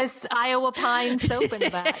 With his Iowa pine soap in the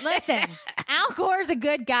back. Listen, Al Gore's a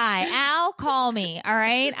good guy. Al, call me. All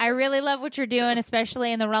right. I really love what you're doing,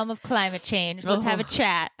 especially in the realm of climate change. Let's have a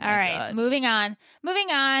chat. All right. God. Moving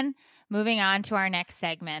on to our next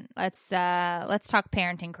segment. Let's talk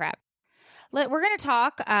parenting crap. We're going to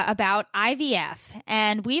talk about IVF,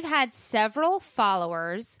 and we've had several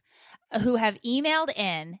followers who have emailed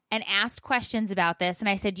in and asked questions about this. And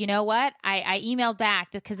I said, you know what? I emailed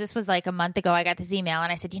back because this was like a month ago. I got this email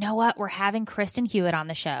and I said, you know what? We're having Kristen Hewitt on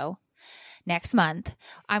the show next month.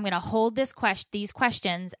 I'm going to hold these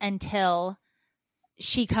questions until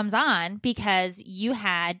she comes on because you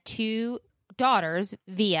had 2 daughters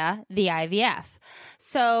via the IVF.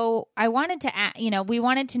 So I wanted to, we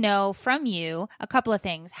wanted to know from you a couple of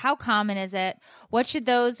things. How common is it? What should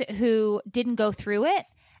those who didn't go through it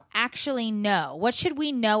actually know? What should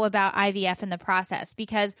we know about IVF in the process?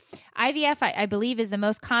 Because IVF, I believe, is the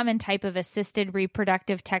most common type of assisted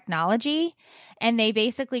reproductive technology. And they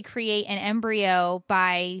basically create an embryo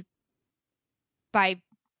by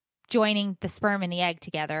joining the sperm and the egg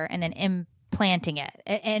together and then implanting it.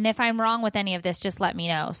 And if I'm wrong with any of this, just let me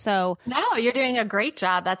know. So no, you're doing a great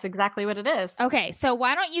job. That's exactly what it is. Okay. So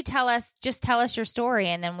why don't you tell us your story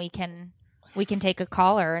and then we can take a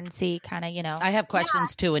caller and see kind of, I have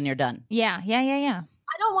questions too when you're done. Yeah.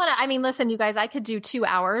 I don't want to, listen, you guys, I could do 2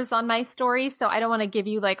 hours on my story, so I don't want to give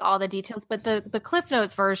you like all the details, but the Cliff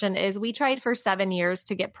Notes version is we tried for 7 years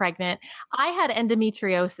to get pregnant. I had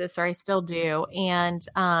endometriosis, or I still do. And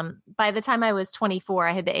by the time I was 24,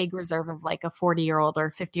 I had the egg reserve of like a 40-year-old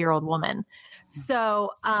or 50-year-old woman. So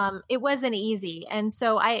it wasn't easy. And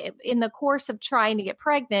so in the course of trying to get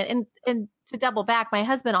pregnant and to double back, my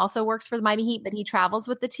husband also works for the Miami Heat, but he travels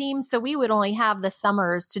with the team. So we would only have the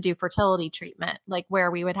summers to do fertility treatment, like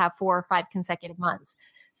where we would have 4 or 5 consecutive months.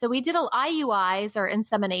 So we did IUIs, or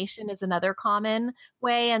insemination is another common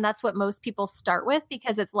way. And that's what most people start with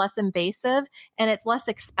because it's less invasive and it's less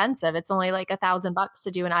expensive. It's only like $1,000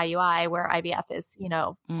 to do an IUI, where IVF is,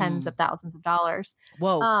 tens of thousands of dollars.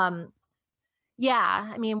 Whoa.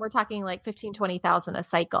 Yeah. we're talking like 15, 20,000 a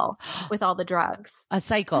cycle with all the drugs. A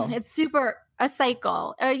cycle. It's a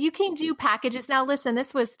cycle. You can do packages. Now, listen,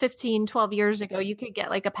 this was 15, 12 years ago. You could get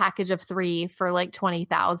like a package of 3 for like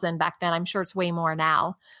 20,000 back then. I'm sure it's way more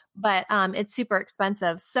now, but it's super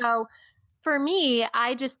expensive. So for me,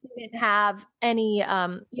 I just didn't have any,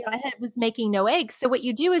 was making no eggs. So what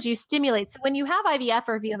you do is you stimulate. So when you have IVF,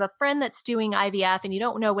 or if you have a friend that's doing IVF and you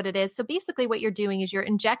don't know what it is, so basically what you're doing is you're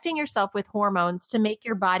injecting yourself with hormones to make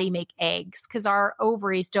your body make eggs, because our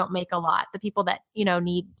ovaries don't make a lot. The people that,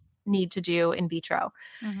 need to do in vitro.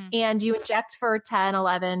 Mm-hmm. And you inject for 10,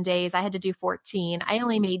 11 days. I had to do 14. I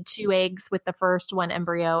only made 2 eggs with the first 1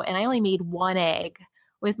 embryo, and I only made 1 egg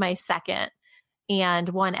with my second. And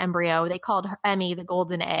 1 embryo. They called her Emmy the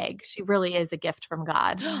golden egg. She really is a gift from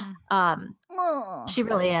God. She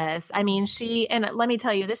really is. And let me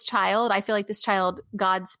tell you, this child, I feel like this child,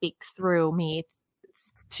 God speaks through me,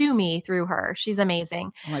 to me through her. She's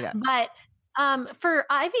amazing. Oh my God. But for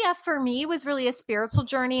IVF, for me, was really a spiritual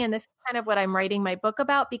journey. And this is kind of what I'm writing my book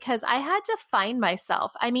about, because I had to find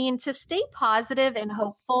myself. To stay positive and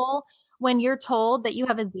hopeful when you're told that you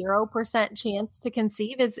have a 0% chance to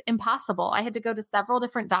conceive is impossible. I had to go to several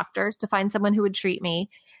different doctors to find someone who would treat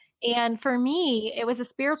me. And for me, it was a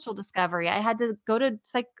spiritual discovery. I had to go to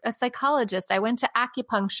a psychologist. I went to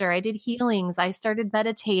acupuncture. I did healings. I started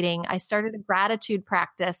meditating. I started a gratitude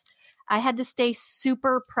practice. I had to stay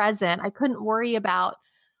super present. I couldn't worry about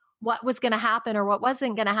what was going to happen or what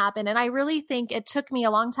wasn't going to happen. And I really think it took me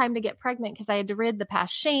a long time to get pregnant because I had to rid the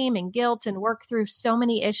past shame and guilt and work through so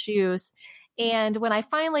many issues. And when I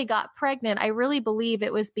finally got pregnant, I really believe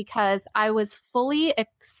it was because I was fully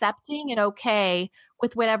accepting and okay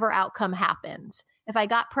with whatever outcome happened. If I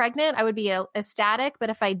got pregnant, I would be ecstatic.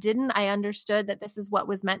 But if I didn't, I understood that this is what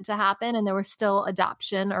was meant to happen. And there was still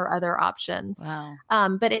adoption or other options. Wow.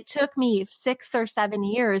 But it took me 6 or 7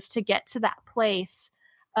 years to get to that place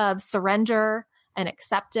of surrender and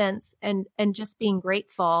acceptance and just being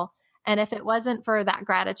grateful. And if it wasn't for that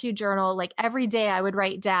gratitude journal, like every day I would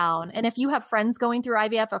write down. And if you have friends going through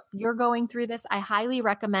IVF, if you're going through this, I highly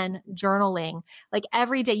recommend journaling. Like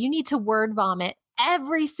every day, you need to word vomit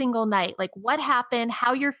every single night. Like what happened,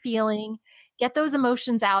 how you're feeling, get those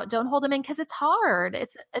emotions out. Don't hold them in because it's hard.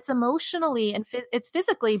 It's emotionally and it's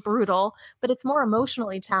physically brutal, but it's more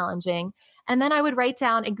emotionally challenging. And then I would write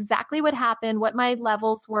down exactly what happened, what my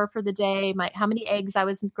levels were for the day, how many eggs I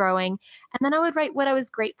was growing. And then I would write what I was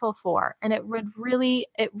grateful for. And it really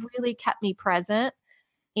kept me present.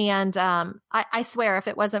 And I swear, if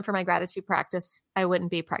it wasn't for my gratitude practice, I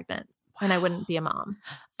wouldn't be pregnant. And I wouldn't be a mom.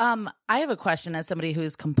 I have a question as somebody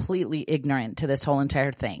who's completely ignorant to this whole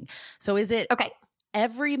entire thing. So is it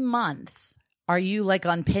every month? Are you like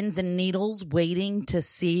on pins and needles waiting to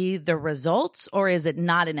see the results, or is it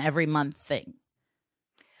not an every month thing?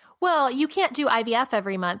 Well, you can't do IVF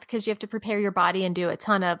every month because you have to prepare your body and do a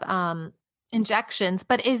ton of injections.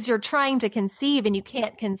 But as you're trying to conceive and you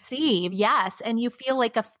can't conceive, yes, and you feel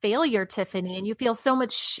like a failure, Tiffany, and you feel so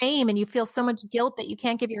much shame and you feel so much guilt that you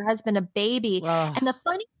can't give your husband a baby. And the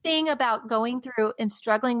funny thing about going through and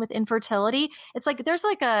struggling with infertility, it's like there's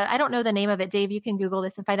like I don't know the name of it, Dave, you can Google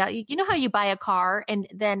this and find out. You know how you buy a car and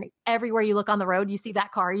then everywhere you look on the road, you see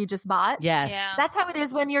that car you just bought? Yes. Yeah. That's how it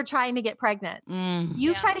is when you're trying to get pregnant.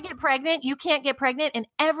 You try to get pregnant, you can't get pregnant, and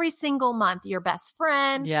every single month, your best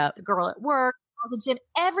friend, the girl at work, the gym,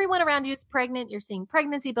 everyone around you is pregnant. You're seeing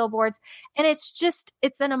pregnancy billboards. And it's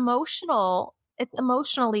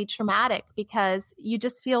emotionally traumatic because you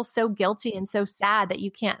just feel so guilty and so sad that you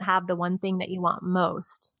can't have the one thing that you want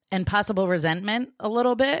most. And possible resentment a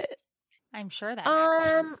little bit? I'm sure that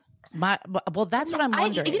happens. Well, that's what I'm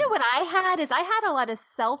wondering. You know what I had is I had a lot of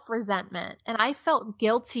self-resentment, and I felt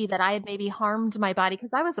guilty that I had maybe harmed my body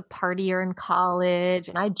because I was a partier in college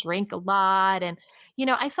and I drank a lot. And, you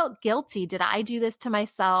know, I felt guilty. Did I do this to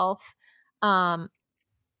myself? I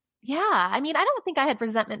mean, I don't think I had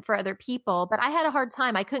resentment for other people, but I had a hard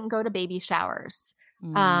time. I couldn't go to baby showers.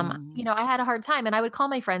 You know, I had a hard time, and I would call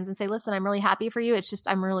my friends and say, listen, I'm really happy for you. It's just,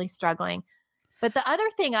 I'm really struggling. But the other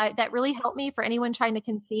thing that really helped me for anyone trying to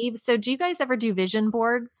conceive. So do you guys ever do vision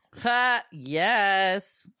boards?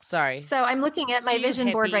 Yes. Sorry. So I'm looking at my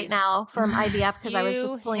vision board right now from IVF because I was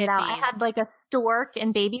just pulling it out. I had like a stork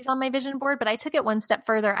and babies on my vision board, but I took it one step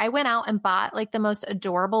further. I went out and bought like the most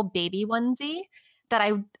adorable baby onesie that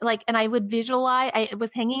I like, and I would visualize. It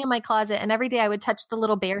was hanging in my closet, and every day I would touch the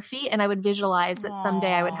little bare feet, and I would visualize that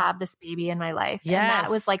someday I would have this baby in my life. Yes. And that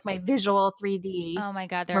was like my visual 3D. Oh my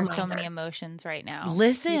God, there are so many emotions right now.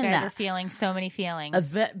 Listen, you guys are feeling so many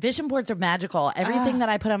feelings. Vision boards are magical. Everything that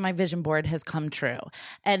I put on my vision board has come true.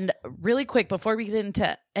 And really quick, before we get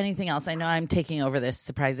into anything else, I know I'm taking over this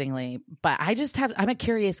surprisingly, but I'm a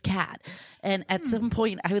curious cat. And at some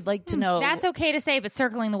point I would like to know. That's okay to say, but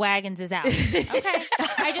circling the wagons is out. Okay.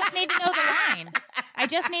 I just need to know the line. I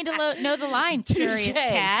just need to know the line, curious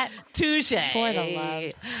cat. Touche. For the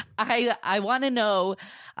love. I want to know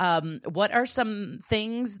what are some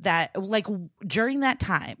things that, like, during that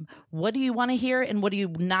time, what do you want to hear and what do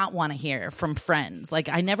you not want to hear from friends? Like,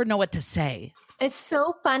 I never know what to say. It's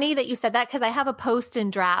so funny that you said that because I have a post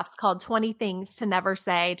in drafts called 20 Things to Never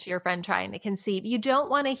Say to Your Friend Trying to Conceive. You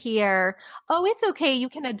don't want to hear, oh, it's okay, you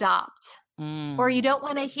can adopt. Or you don't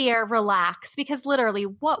want to hear relax, because literally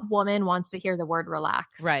what woman wants to hear the word relax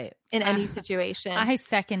in any situation? I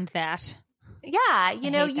second that. Yeah.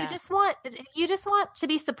 You know, you just want to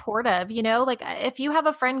be supportive, you know, like if you have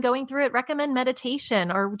a friend going through it, recommend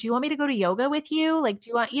meditation, or do you want me to go to yoga with you? Like,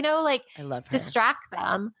 do you want, you know, like I love her. Distract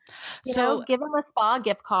them, you know, give them a spa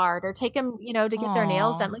gift card or take them, you know, to get their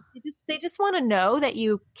nails done. Like they just want to know that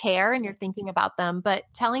you care and you're thinking about them, but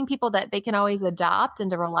telling people that they can always adopt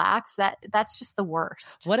and to relax, that's just the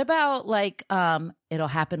worst. What about like, it'll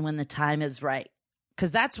happen when the time is right?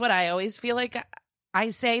 'Cause that's what I always feel like I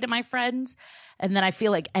say to my friends, and then I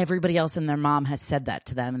feel like everybody else and their mom has said that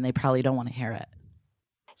to them, and they probably don't want to hear it.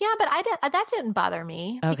 Yeah, but that didn't bother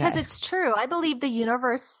me because it's true. I believe the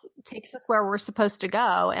universe takes us where we're supposed to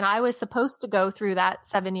go. And I was supposed to go through that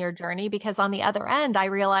 7-year journey because on the other end, I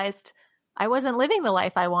realized I wasn't living the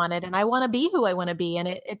life I wanted and I want to be who I want to be. And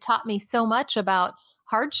it taught me so much about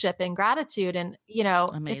hardship and gratitude. And,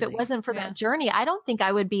 Amazing. If it wasn't for that journey, I don't think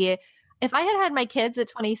I would be, if I had my kids at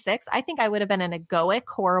 26, I think I would have been an egoic,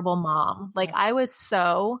 horrible mom. Like I was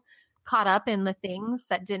so caught up in the things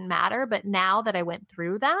that didn't matter. But now that I went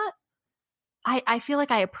through that, I feel like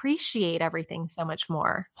I appreciate everything so much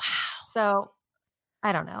more. Wow. So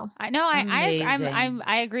I don't know. I know.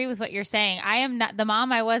 I agree with what you're saying. I am not the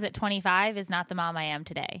mom I was at 25 is not the mom I am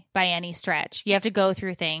today by any stretch. You have to go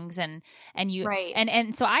through things and you, right.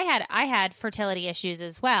 And so I had fertility issues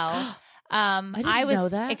as well. I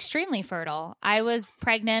was extremely fertile. I was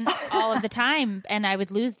pregnant all of the time and I would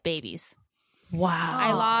lose babies. Wow.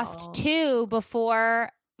 I lost 2 before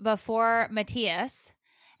Matthias,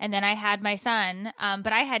 and then I had my son.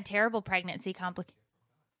 But I had terrible pregnancy complications.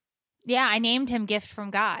 Yeah, I named him Gift from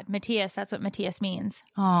God. Matthias, that's what Matthias means.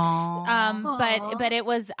 Aww. But it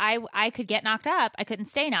was I could get knocked up. I couldn't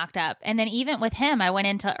stay knocked up. And then even with him, I went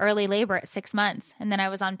into early labor at 6 months, and then I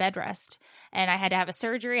was on bed rest. And I had to have a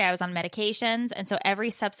surgery. I was on medications, and so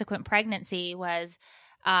every subsequent pregnancy was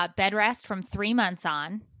bed rest from 3 months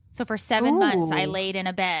on. So for 7 months, I laid in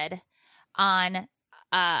a bed on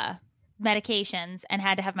medications and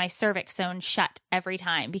had to have my cervix sewn shut every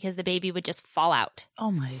time because the baby would just fall out.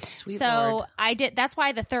 Oh my sweet Lord. So I did. That's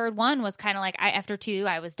why the third one was kind of like after 2,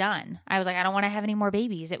 I was done. I was like, I don't want to have any more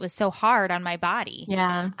babies. It was so hard on my body.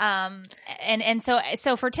 Yeah. And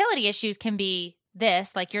so fertility issues can be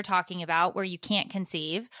this, like you're talking about, where you can't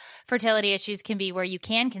conceive. Fertility issues can be where you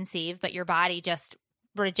can conceive, but your body just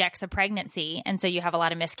rejects a pregnancy, and so you have a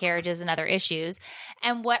lot of miscarriages and other issues.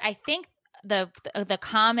 And what I think the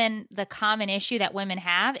common issue that women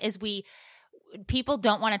have is people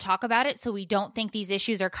don't want to talk about it, so we don't think these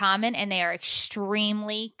issues are common, and they are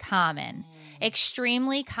extremely common.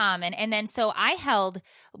 Extremely common. And then so I held,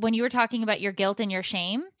 when you were talking about your guilt and your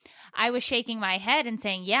shame, I was shaking my head and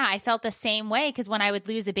saying, yeah, I felt the same way, because when I would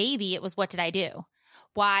lose a baby, it was, what did I do?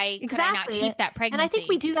 Why could I not keep that pregnancy? And I think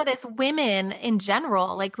we do that as women in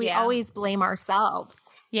general. Like we always blame ourselves.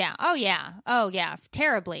 Yeah. Oh, yeah. Oh, yeah.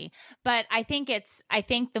 Terribly. But I think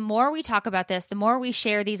the more we talk about this, the more we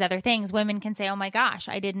share these other things, women can say, oh my gosh,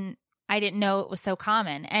 I didn't know it was so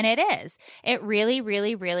common. And it is. It really,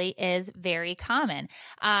 really, really is very common.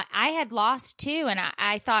 I had lost 2, and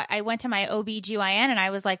I thought, I went to my OBGYN and I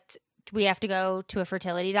was like, we have to go to a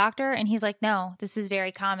fertility doctor. And he's like, no, this is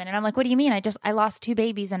very common. And I'm like, what do you mean? I lost 2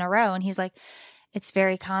 babies in a row. And he's like, it's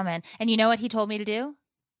very common. And you know what he told me to do?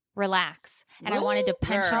 Relax. And I wanted to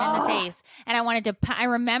punch him in the face. And I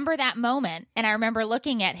remember that moment, and I remember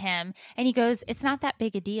looking at him, and he goes, it's not that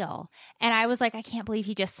big a deal. And I was like, I can't believe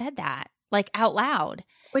he just said that, like out loud.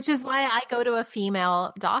 Which is why I go to a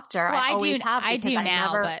female doctor. Well, I do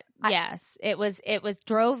now, but yes, it was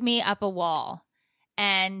drove me up a wall.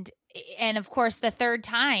 And of course, the third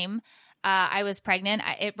time I was pregnant,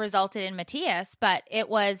 it resulted in Matthias, but it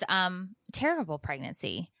was terrible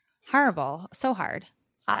pregnancy. Horrible. So hard.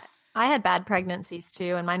 I had bad pregnancies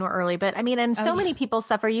too, and mine were early. But I mean, and so many people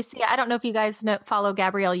suffer. You see, I don't know if you guys follow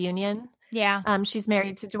Gabrielle Union. Yeah. She's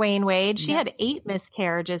married to Dwayne Wade. She had 8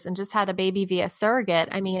 miscarriages and just had a baby via surrogate.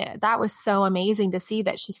 I mean, that was so amazing to see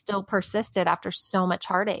that she still persisted after so much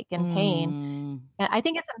heartache and pain. And I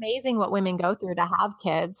think it's amazing what women go through to have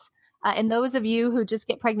kids. And those of you who just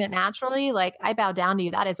get pregnant naturally, like, I bow down to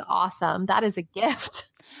you. That is awesome. That is a gift.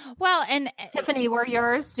 Well, and Tiffany, were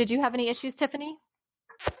yours? Did you have any issues, Tiffany?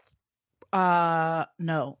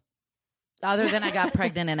 No. Other than I got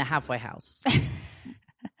pregnant in a halfway house.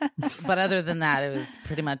 But other than that, it was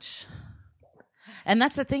pretty much. And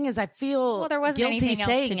that's the thing, is I feel there wasn't guilty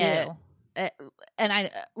saying else to it. And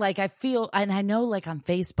I feel, and I know, like, on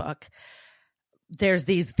Facebook, there's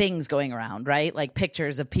these things going around, right? Like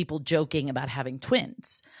pictures of people joking about having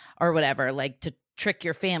twins or whatever, like to trick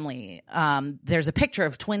your family. There's a picture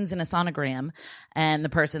of twins in a sonogram, and the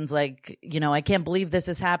person's like, I can't believe this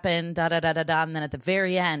has happened, da da da da da. And then at the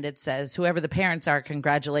very end, it says, whoever the parents are,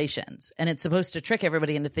 congratulations. And it's supposed to trick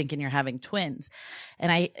everybody into thinking you're having twins.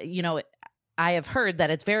 And I have heard that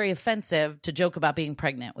it's very offensive to joke about being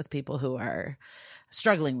pregnant with people who are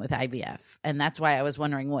struggling with IVF. And that's why I was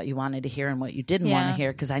wondering what you wanted to hear and what you didn't want to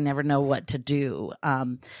hear, because I never know what to do.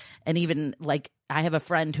 And even, like, I have a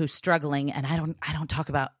friend who's struggling, and I don't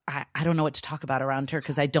know what to talk about around her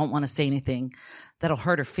because I don't want to say anything that'll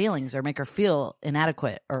hurt her feelings or make her feel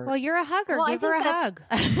inadequate. Or well, you're a hugger. Give her a hug.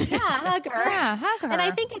 Yeah, hug her. Yeah, hug her. And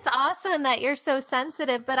I think it's awesome that you're so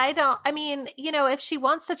sensitive, but if she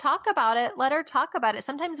wants to talk about it, let her talk about it.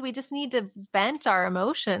 Sometimes we just need to vent our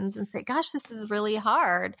emotions and say, gosh, this is really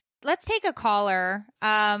hard. Let's take a caller.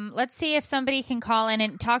 Let's see if somebody can call in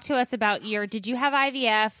and talk to us about did you have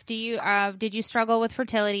IVF? Did you struggle with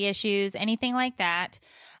fertility issues? Anything like that?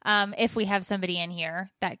 If we have somebody in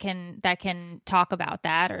here that can talk about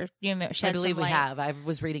that or shed I believe some light. we have. I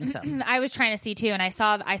was reading something. I was trying to see too, and I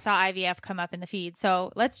saw IVF come up in the feed.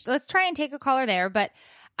 So let's try and take a caller there. But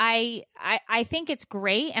I think it's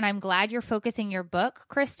great, and I'm glad you're focusing your book,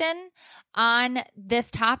 Kristen, on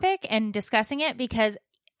this topic and discussing it because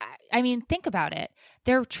I mean, think about it.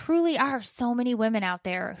 There truly are so many women out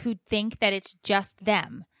there who think that it's just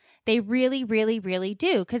them. They really, really, really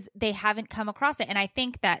do because they haven't come across it. And I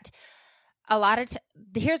think that a lot of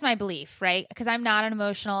here's my belief, right? Because I'm not an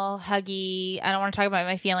emotional, huggy, I don't want to talk about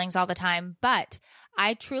my feelings all the time, but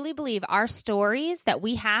I truly believe our stories that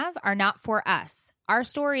we have are not for us. Our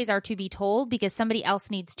stories are to be told because somebody else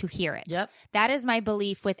needs to hear it. Yep. That is my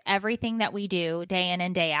belief with everything that we do day in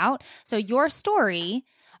and day out. So your story,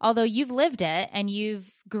 although you've lived it and you've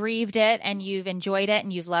grieved it and you've enjoyed it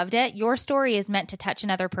and you've loved it, your story is meant to touch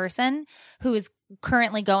another person who is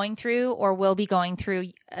currently going through or will be going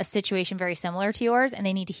through a situation very similar to yours, and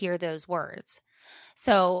they need to hear those words.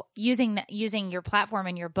 So using your platform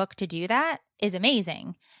and your book to do that is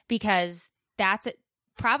amazing because that's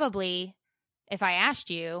probably, if I asked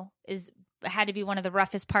you, had to be one of the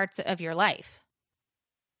roughest parts of your life.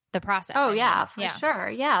 The process. Oh, yeah, for sure.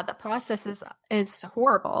 Yeah, the process is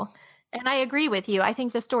horrible. And I agree with you. I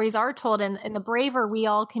think the stories are told, and the braver we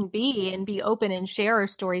all can be and be open and share our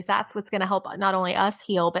stories, that's what's going to help not only us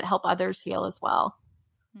heal, but help others heal as well.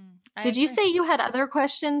 Did you say you had other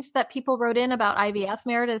questions that people wrote in about IVF,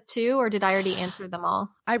 Meredith, too, or did I already answer them all?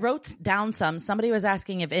 I wrote down some. Somebody was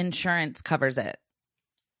asking if insurance covers it.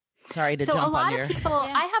 Sorry to jump on your... So a lot of people,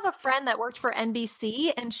 I have a friend that worked for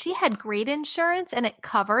NBC and she had great insurance and it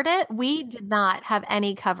covered it. We did not have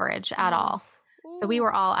any coverage at all. So we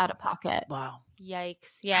were all out of pocket. Wow.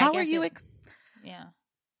 Yikes. Yeah. How are you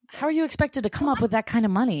expected to come up with that kind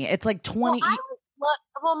of money? It's like 20...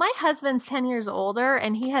 Well, my husband's 10 years older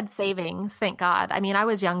and he had savings, thank God. I mean, I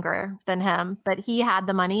was younger than him, but he had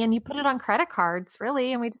the money and you put it on credit cards,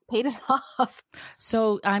 really, and we just paid it off.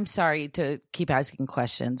 So I'm sorry to keep asking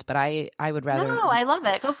questions, but I would rather... No, I love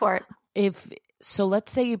it. Go for it. So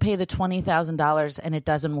let's say you pay the $20,000 and it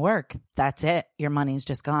doesn't work. That's it. Your money's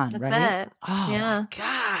just gone, That's right? It. Oh, yeah. My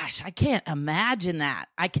gosh. I can't imagine that.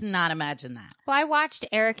 I cannot imagine that. Well, I watched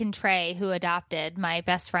Eric and Trey, who adopted my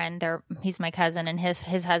best friend. He's my cousin and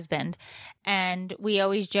his husband. And we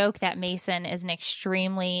always joke that Mason is an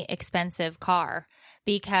extremely expensive car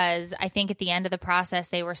because I think at the end of the process,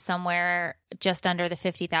 they were somewhere just under the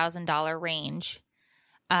 $50,000 range.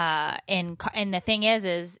 And the thing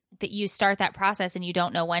is that you start that process and you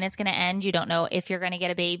don't know when it's going to end. You don't know if you're going to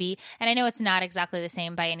get a baby. And I know it's not exactly the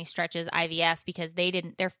same by any stretch as IVF because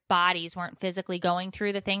their bodies weren't physically going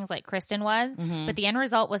through the things like Kristen was, but the end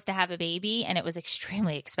result was to have a baby and it was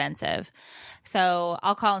extremely expensive. So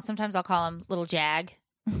sometimes I'll call him Little Jag.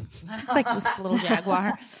 It's like this little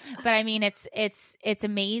Jaguar, but I mean, it's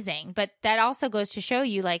amazing, but that also goes to show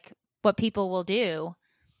you like what people will do.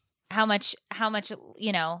 How much,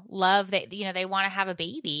 love they want to have a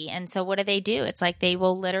baby. And so what do? It's like they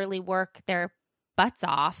will literally work their butts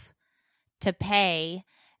off to pay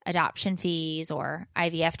adoption fees or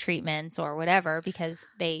IVF treatments or whatever because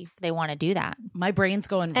they want to do that. My brain's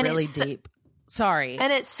going really deep. Sorry.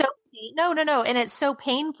 And it's so no. And it's so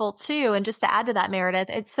painful too. And just to add to that, Meredith,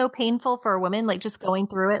 it's so painful for a woman, like just going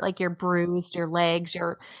through it, like you're bruised, your legs,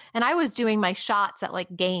 and I was doing my shots at like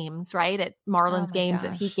games, right? At Marlins games,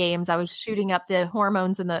 at Heat games. I was shooting up the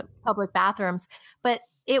hormones in the public bathrooms, but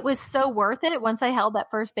it was so worth it once I held that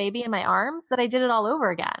first baby in my arms that I did it all over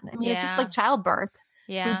again. I mean, it's just like childbirth.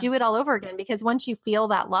 Yeah. You do it all over again because once you feel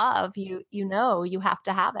that love, you know you have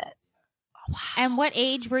to have it. Wow. And what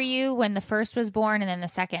age were you when the first was born and then the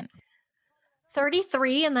second?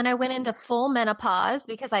 33, and then I went into full menopause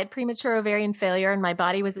because I had premature ovarian failure and my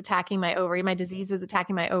body was attacking my ovary. My disease was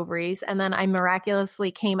attacking my ovaries. And then I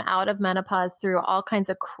miraculously came out of menopause through all kinds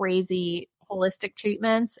of crazy holistic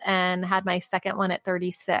treatments and had my second one at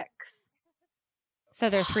 36. So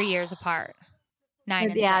they're 3 years apart.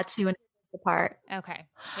 9 and 6. 2 and apart. Okay.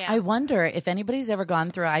 Yeah. I wonder if anybody's ever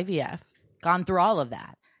gone through IVF, gone through all of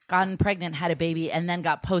that, gotten pregnant, had a baby, and then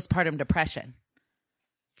got postpartum depression.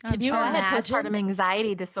 Can you I had imagine? postpartum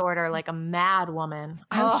anxiety disorder like a mad woman.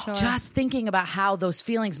 I was just thinking about how those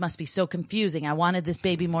feelings must be so confusing. I wanted this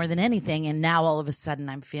baby more than anything, and now all of a sudden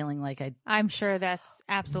I'm feeling like I'm sure that's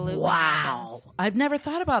absolutely wow. happens. I've never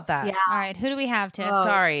thought about that. Yeah. All right, who do we have, Tiff?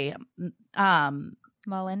 Sorry.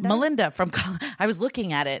 Melinda? Melinda from I was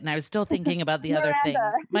looking at it and I was still thinking about the other thing.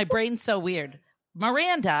 My brain's so weird.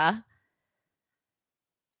 Miranda.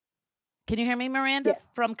 Can you hear me, Miranda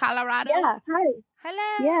from Colorado? Yeah. Hi.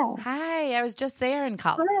 Hello. Yeah. Hi. I was just there in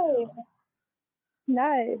Colorado. Hi.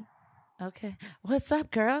 Nice. Okay. What's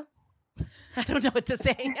up, girl? I don't know what to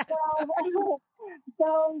say.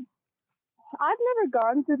 So I've never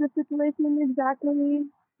gone through the situation exactly,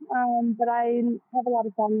 but I have a lot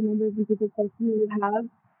of family members and people close to me who have.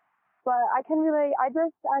 But I can relate. I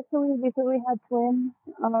just actually recently had twins.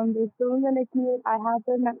 They're still in the NICU. I had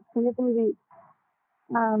them at 23 weeks.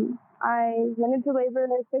 I went into labor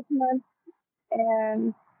at 6 months,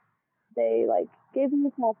 and they gave me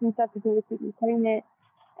shots and stuff to do with keep me pregnant.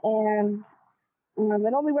 And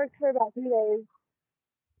it only worked for about 3 days.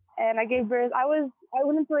 And I gave birth. I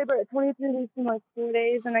went into labor at 23 weeks and 4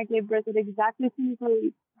 days, and I gave birth at exactly 24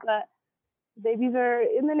 weeks. But babies are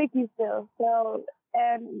in the NICU still. So,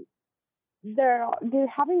 and they're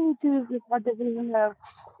having me choose this hard decision of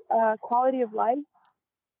quality of life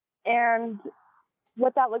and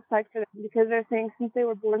what that looks like for them, because they're saying since they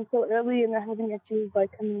were born so early and they're having issues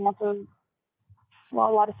coming off of a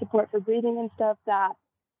lot of support for breathing and stuff, that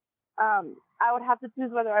I would have to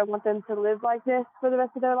choose whether I want them to live like this for the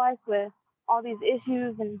rest of their life with all these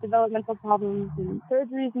issues and developmental problems and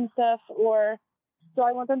surgeries and stuff, or do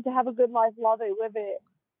I want them to have a good life while they live it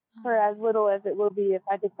for as little as it will be if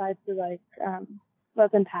I decide to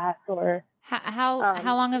let them pass. Or how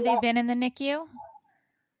long have they been in the NICU?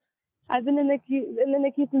 I've been in the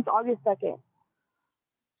NICU since August 2nd.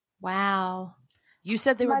 Wow. You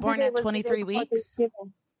said they were born at 23 weeks?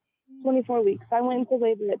 24 weeks. I went into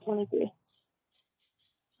labor at 23.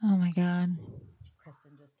 Oh, my God.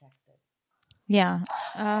 Kristen just texted. Yeah.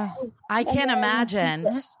 I can't imagine.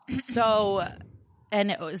 So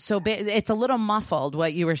it's a little muffled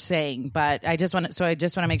what you were saying, but I just want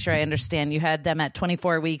to make sure I understand. You had them at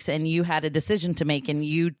 24 weeks and you had a decision to make, and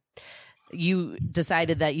you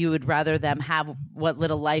decided that you would rather them have what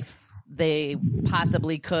little life they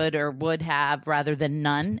possibly could or would have rather than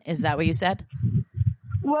none. Is that what you said?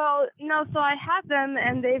 Well, no, so I had them,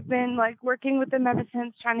 and they've been working with them ever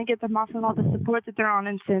since, trying to get them off of all the support that they're on,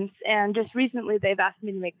 and just recently they've asked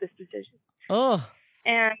me to make this decision. Oh.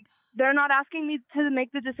 And they're not asking me to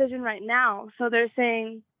make the decision right now, so they're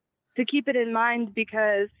saying to keep it in mind,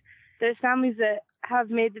 because there's families that have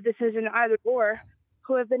made the decision either or,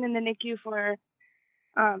 who have been in the NICU for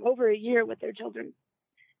over a year with their children.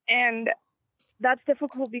 And that's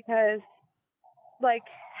difficult because,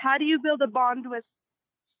 how do you build a bond with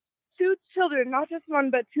two children, not just one,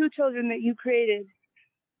 but two children that you created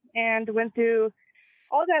and went through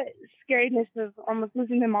all that scariness of almost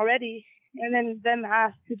losing them already, and then them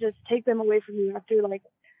asked to just take them away from you after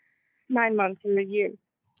 9 months or a year?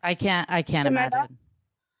 I can't imagine.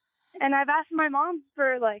 And I've asked my mom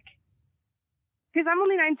for because I'm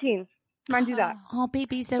only 19, mind you that. Oh,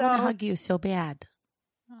 babies, I want to hug you so bad.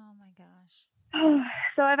 Oh, my gosh.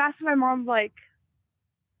 So I've asked my mom,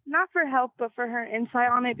 not for help, but for her insight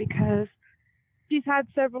on it, because she's had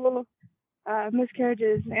several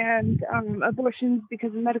miscarriages and abortions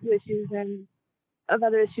because of medical issues and of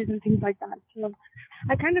other issues and things like that. So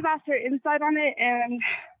I kind of asked her insight on it, and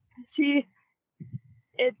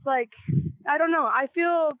it's I don't know. I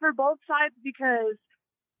feel for both sides, because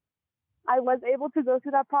I was able to go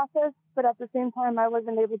through that process, but at the same time, I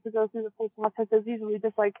wasn't able to go through the full process as easily.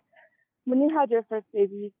 Just when you had your first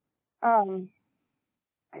baby,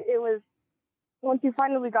 it was, once you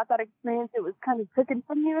finally got that experience, it was kind of taken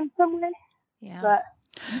from you in some way. Yeah.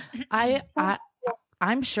 But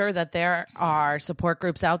I'm sure that there are support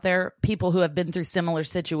groups out there, people who have been through similar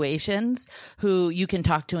situations who you can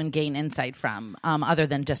talk to and gain insight from, other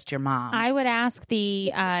than just your mom. I would ask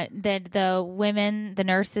the women, the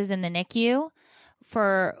nurses in the NICU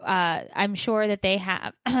for, I'm sure that they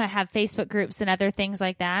have Facebook groups and other things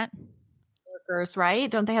like that. Workers, right?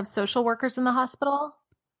 Don't they have social workers in the hospital?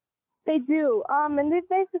 They do. And they've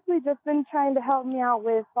basically just been trying to help me out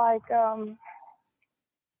with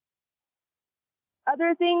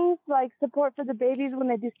other things, like support for the babies when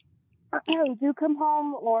they do come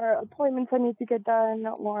home, or appointments I need to get done,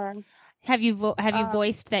 or have you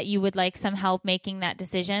voiced that you would like some help making that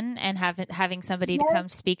decision and having somebody to come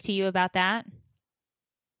speak to you about that?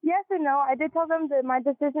 Yes and no. I did tell them that my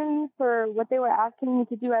decision for what they were asking me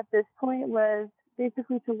to do at this point was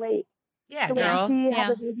basically to wait. Yeah, girl. See how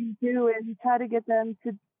the babies do and try to get them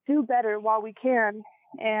to do better while we can.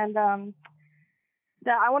 And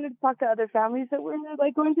that I wanted to talk to other families that were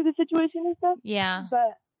like going through the situation and stuff. Yeah.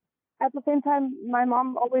 But at the same time, my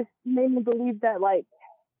mom always made me believe that like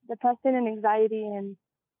depression and anxiety and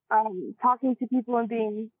talking to people and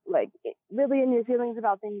being like really in your feelings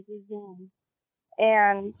about things is wrong.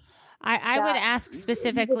 And I would ask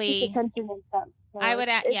specifically. Attention and stuff. So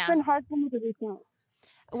it's been hard for me to reach out.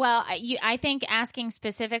 Well, I think asking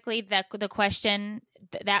specifically the question,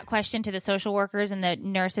 that question to the social workers and the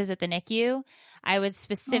nurses at the NICU, I would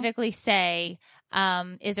specifically say,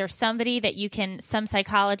 is there somebody that you can, some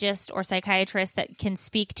psychologist or psychiatrist that can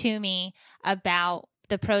speak to me about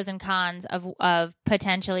the pros and cons of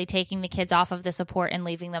potentially taking the kids off of the support and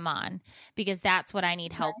leaving them on, because that's what I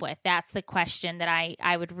need help with. That's the question that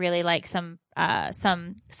I would really like some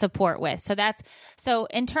support with. So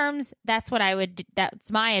in terms, that's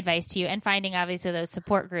my advice to you, and finding obviously those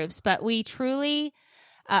support groups. But we truly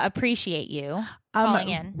appreciate you calling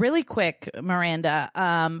in. Really quick,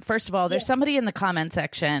 Miranda. First of all, there's somebody in the comment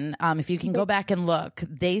section. If you can go back and look,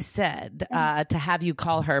 they said to have you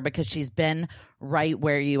call her because she's been right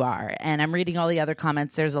where you are. And I'm reading all the other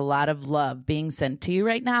comments. There's a lot of love being sent to you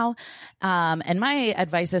right now. And my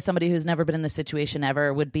advice as somebody who's never been in this situation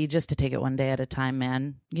ever would be just to take it one day at a time,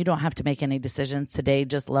 man. You don't have to make any decisions today.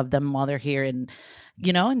 Just love them while they're here and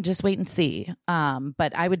just wait and see.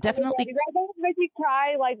 But I would definitely... Make you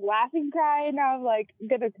cry, like laughing cry. Now I'm like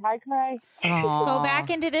gonna cry. Go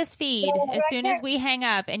back into this feed as soon as we hang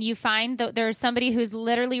up, and you find there's somebody who's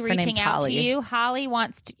literally reaching out to you. Holly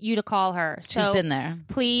wants you to call her. She's been there.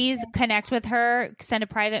 Please connect with her. Send a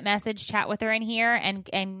private message. Chat with her in here, and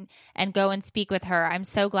go and speak with her. I'm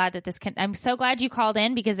so glad that I'm so glad you called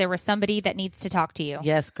in, because there was somebody that needs to talk to you.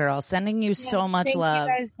 Yes, girl. Sending you so much love.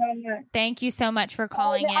 You guys so much. Thank you so much for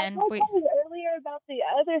calling in. I told you earlier about the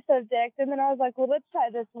other subject, and then I was like, well, let's try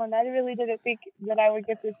this one. I really didn't think that I would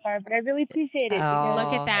get this far, but I really appreciate it. Oh,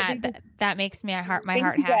 look at that. That makes my heart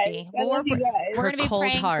happy. We're going to be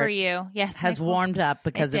praying for you. Yes, has warmed up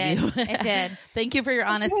because of you. It did. Thank you for your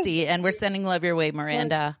honesty, and we're sending love your way,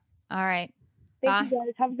 Miranda. All right. Thank you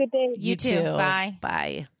guys. Have a good day. You too. Bye.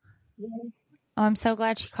 Bye. Oh, I'm so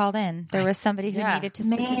glad she called in. There was somebody who needed to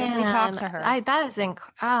specifically talk to her.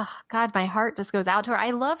 God, my heart just goes out to her.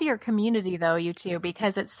 I love your community, though, you two,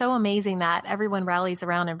 because it's so amazing that everyone rallies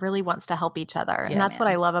around and really wants to help each other. And that's what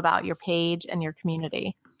I love about your page and your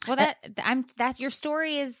community. Well, your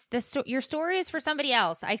story is your story is for somebody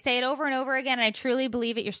else. I say it over and over again, and I truly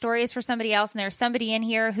believe it. Your story is for somebody else, and there's somebody in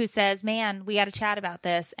here who says, "Man, we got to chat about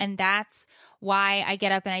this," and that's why I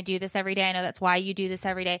get up and I do this every day. I know that's why you do this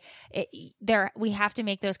every day. We have to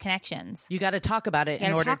make those connections. You got to talk about it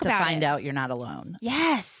in order to find out you're not alone.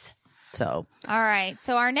 Yes. So, all right.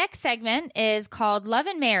 So our next segment is called Love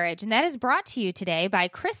and Marriage, and that is brought to you today by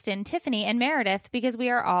Kristen, Tiffany, and Meredith, because we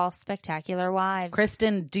are all spectacular wives.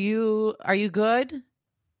 Kristen, are you good?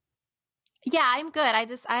 Yeah, I'm good.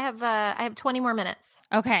 I have 20 more minutes.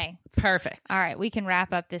 Okay. Perfect. All right. We can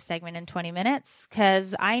wrap up this segment in 20 minutes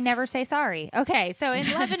because I never say sorry. Okay. So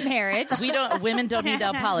in Love and Marriage, women don't need to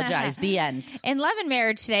apologize. The end. In Love and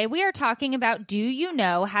Marriage today, we are talking about, do you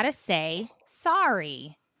know how to say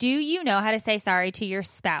sorry? Do you know how to say sorry to your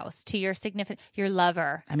spouse, to your your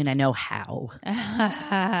lover? I mean, I know how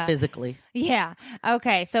physically. Yeah.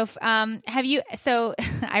 Okay. So,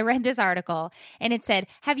 I read this article and it said,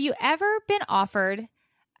 have you ever been offered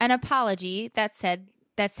an apology that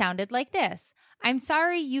sounded like this? I'm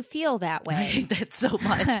sorry you feel that way. I hate that so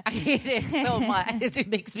much. I hate it so much. It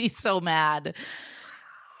makes me so mad.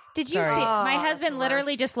 Did you see? My husband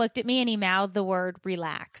literally just looked at me and he mouthed the word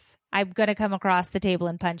relax. I'm going to come across the table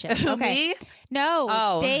and punch him. Okay. Me?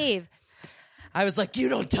 No, Dave. I was like, you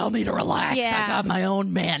don't tell me to relax. Yeah. I got my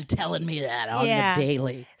own man telling me that on the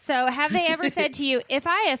daily. So have they ever said to you, if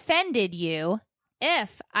I offended you,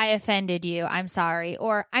 I'm sorry.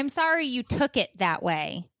 Or I'm sorry you took it that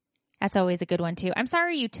way. That's always a good one too. I'm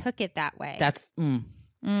sorry you took it that way. That's,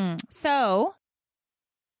 So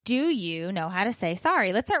do you know how to say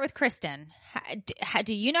sorry? Let's start with Kristen.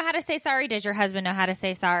 Do you know how to say sorry? Does your husband know how to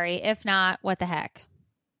say sorry? If not, what the heck?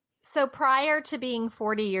 So prior to being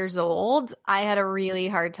 40 years old, I had a really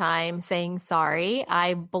hard time saying sorry.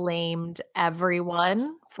 I blamed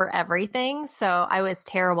everyone for everything. So I was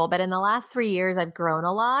terrible. But in the last 3 years, I've grown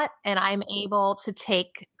a lot and I'm able to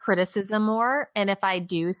take criticism more. And if I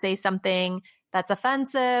do say something that's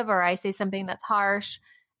offensive or I say something that's harsh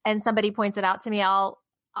and somebody points it out to me,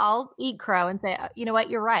 I'll eat crow and say, you know what,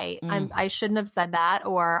 you're right. I shouldn't have said that,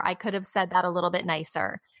 or I could have said that a little bit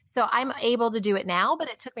nicer. So I'm able to do it now, but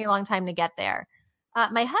it took me a long time to get there.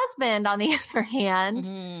 My husband, on the other hand,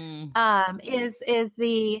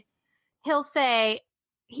 he'll say,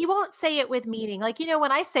 he won't say it with meaning. Like,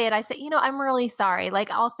 when I say it, I say, I'm really sorry. Like,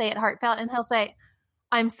 I'll say it heartfelt, and he'll say,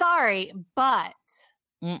 I'm sorry, but,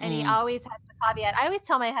 and he always has the caveat. I always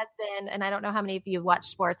tell my husband, and I don't know how many of you watch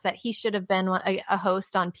sports, that he should have been a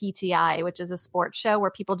host on PTI, which is a sports show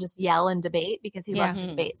where people just yell and debate because he loves to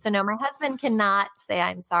debate. So no, my husband cannot say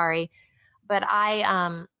I'm sorry, but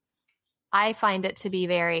I find it to be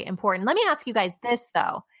very important. Let me ask you guys this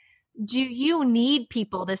though. Do you need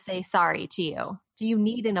people to say sorry to you? Do you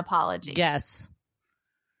need an apology? Yes.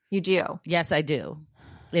 You do? Yes, I do.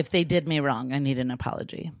 If they did me wrong, I need an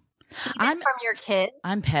apology. Even from your kids?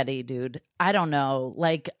 I'm petty, dude. I don't know.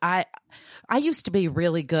 Like I used to be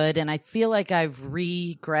really good, and I feel like I've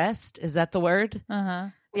regressed. Is that the word?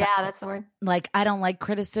 Yeah, that's the word. Like, I don't like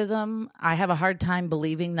criticism. I have a hard time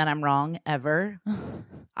believing that I'm wrong ever.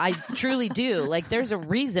 I truly do. Like, there's a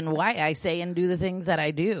reason why I say and do the things that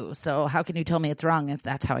I do. So how can you tell me it's wrong if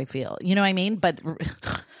that's how I feel? You know what I mean? But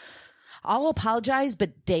I'll apologize,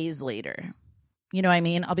 but days later. You know what I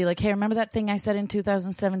mean? I'll be like, hey, remember that thing I said in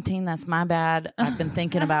 2017? That's my bad. I've been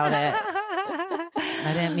thinking about it.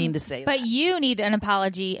 I didn't mean to say that. But you need an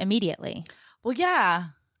apology immediately. Well, yeah,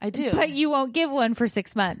 I do. But you won't give one for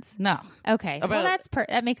 6 months. No. Okay. Well,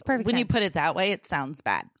 that makes perfect sense. When you put it that way, it sounds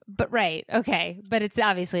bad. But right. Okay. But it's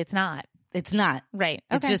obviously it's not. It's not. Right.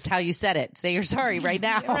 Okay. It's just how you said it. Say you're sorry right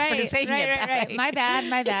now for saying it that way. My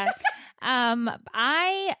bad.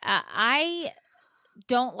 I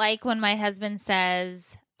don't like when my husband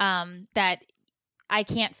says that I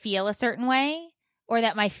can't feel a certain way or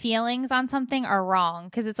that my feelings on something are wrong.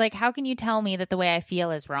 Because it's like, how can you tell me that the way I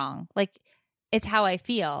feel is wrong? Like, it's how I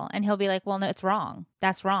feel. And he'll be like, well, no, it's wrong.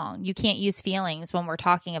 That's wrong. You can't use feelings when we're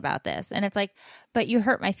talking about this. And it's like, but you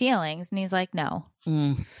hurt my feelings. And he's like, no.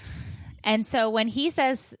 And so when he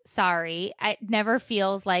says sorry, it never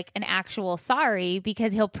feels like an actual sorry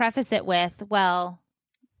because he'll preface it with, well,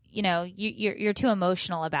 you're too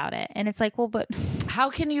emotional about it. And it's like, well, but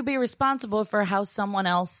how can you be responsible for how someone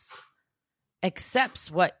else accepts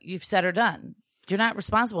what you've said or done? You're not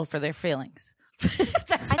responsible for their feelings.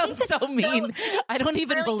 That sounds so mean. I don't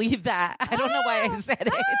even believe that. I don't know why I said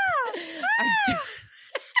it.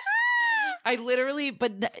 I literally,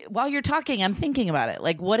 but while you're talking, I'm thinking about it.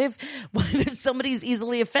 Like, what if somebody's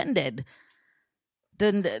easily offended?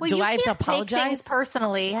 Then do I have to apologize? Take things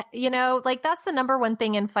personally, like that's the number one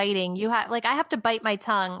thing in fighting. I have to bite my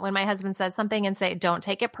tongue when my husband says something and say, don't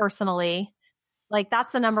take it personally. Like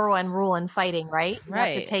that's the number one rule in fighting, right? You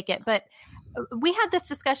have to take it. But we had this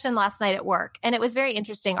discussion last night at work and it was very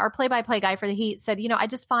interesting. Our play-by-play guy for the Heat said, I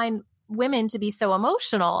just find women to be so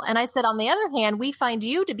emotional. And I said, on the other hand, we find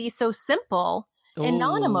you to be so simple and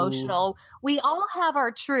non-emotional. We all have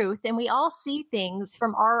our truth and we all see things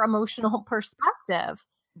from our emotional perspective.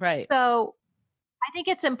 Right. So I think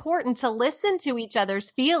it's important to listen to each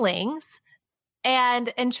other's feelings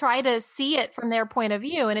and try to see it from their point of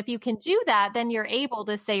view. And if you can do that, then you're able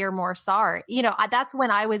to say you're more sorry. That's when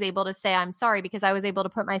I was able to say I'm sorry because I was able to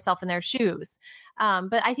put myself in their shoes.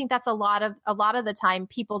 But I think that's a lot of the time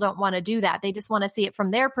people don't want to do that. They just want to see it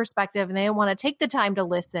from their perspective and they don't want to take the time to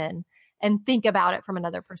listen and think about it from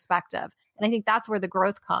another perspective. And I think that's where the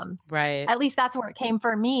growth comes. Right. At least that's where it came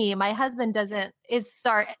for me. My husband is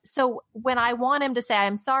sorry. So when I want him to say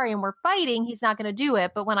I'm sorry and we're fighting, he's not going to do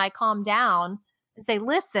it. But when I calm down and say,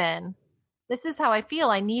 listen, this is how I feel.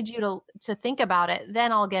 I need you to think about it.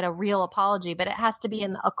 Then I'll get a real apology, but it has to be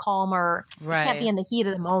in a calmer, It can't be in the heat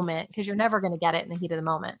of the moment because you're never going to get it in the heat of the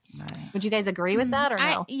moment. Right. Would you guys agree with that or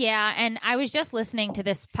no? Yeah. And I was just listening to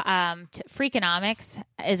this, Freakonomics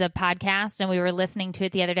is a podcast and we were listening to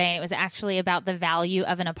it the other day and it was actually about the value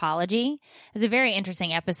of an apology. It was a very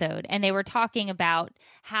interesting episode and they were talking about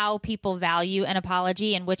how people value an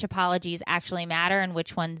apology and which apologies actually matter and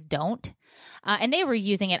which ones don't. And they were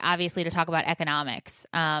using it obviously to talk about economics.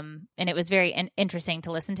 And it was very interesting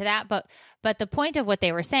to listen to that. But the point of what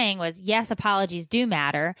they were saying was, yes, apologies do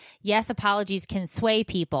matter. Yes, apologies can sway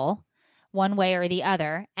people one way or the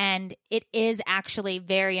other. And it is actually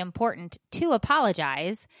very important to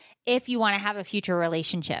apologize if you want to have a future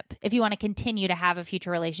relationship. If you want to continue to have a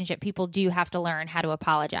future relationship, people do have to learn how to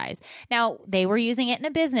apologize. Now, they were using it in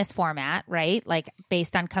a business format, right? Like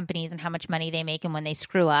based on companies and how much money they make and when they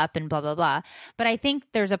screw up and blah, blah, blah. But I think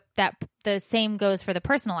the same goes for the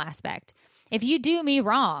personal aspect. If you do me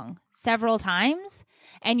wrong several times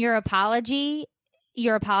and you're apologizing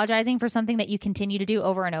for something that you continue to do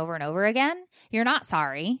over and over and over again, you're not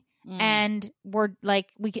sorry. And we're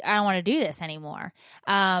like, I don't want to do this anymore.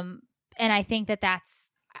 And I think I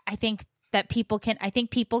think that I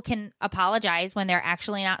think people can apologize when they're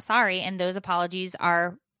actually not sorry. And those apologies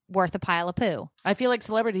are worth a pile of poo. I feel like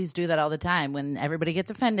celebrities do that all the time. When everybody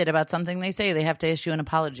gets offended about something they say, they have to issue an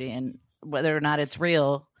apology. And whether or not it's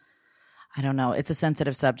real, I don't know. It's a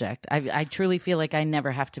sensitive subject. I truly feel like I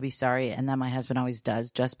never have to be sorry, and that my husband always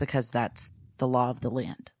does, just because that's the law of the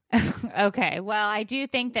land. Okay. Well, I do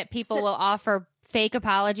think that people will offer fake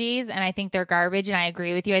apologies, and I think they're garbage, and I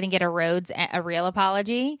agree with you. I think it erodes a real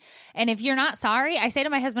apology. And if you're not sorry, I say to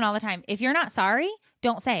my husband all the time, if you're not sorry,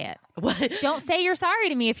 don't say it. What? Don't say you're sorry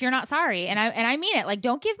to me if you're not sorry. And I mean it. Like,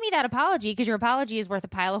 don't give me that apology, because your apology is worth a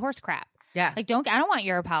pile of horse crap. Yeah. Like, I don't want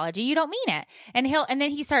your apology. You don't mean it. And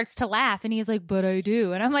then he starts to laugh, and he's like, but I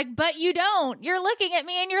do. And I'm like, but you don't. You're looking at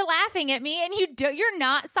me and you're laughing at me, and you're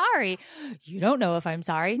not sorry. You don't know if I'm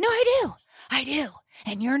sorry. No, I do.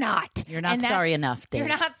 And you're not. You're not sorry enough, Dave.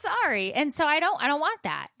 You're not sorry. And so I don't want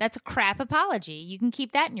that. That's a crap apology. You can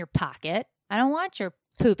keep that in your pocket. I don't want your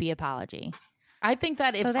poopy apology. I think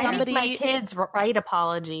that if somebody, my kids write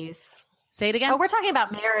apologies. Say it again. Oh, we're talking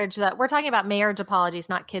about marriage. We're talking about marriage apologies,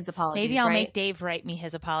 not kids apologies. Maybe I'll make Dave write me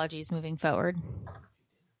his apologies moving forward.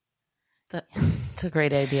 That's a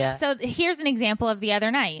great idea. So here's an example of the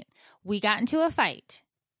other night. We got into a fight.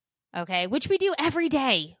 Okay, which we do every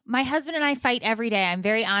day. My husband and I fight every day. I'm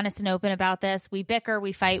very honest and open about this. We bicker,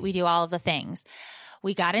 we fight, we do all of the things.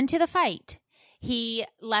 We got into the fight. He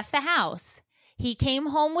left the house. He came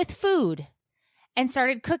home with food and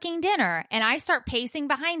started cooking dinner. And I start pacing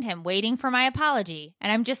behind him, waiting for my apology. And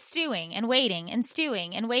I'm just stewing and waiting and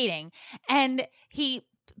stewing and waiting. And he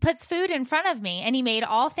puts food in front of me, and he made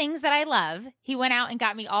all things that I love. He went out and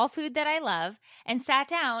got me all food that I love and sat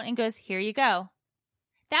down and goes, here you go.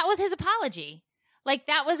 That was his apology. Like,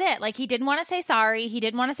 that was it. Like, he didn't want to say sorry. He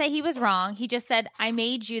didn't want to say he was wrong. He just said, I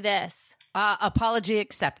made you this. Apology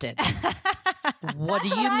accepted. What do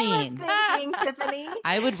you mean? Thinking, Tiffany.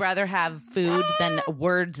 I would rather have food than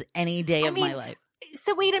words any day of my life.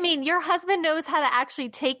 So wait, your husband knows how to actually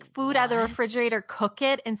take food out of the refrigerator, cook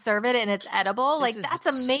it, and serve it, and it's edible. That's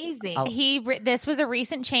amazing. This was a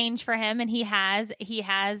recent change for him, and he has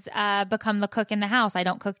become the cook in the house. I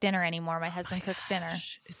don't cook dinner anymore. My husband cooks dinner.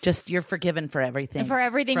 Just, you're forgiven for everything. For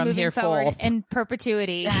everything from moving forward forth. in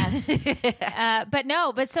perpetuity. Yes.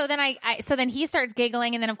 But so then he starts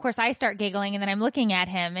giggling, and then of course I start giggling, and then I'm looking at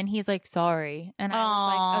him, and he's like, sorry. And I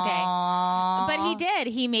was like, okay. But he did.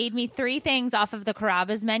 He made me 3 things off of the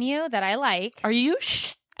Carrabba's menu that I like. Are you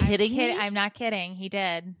kidding me? I'm not kidding. He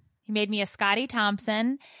did. He made me a Scotty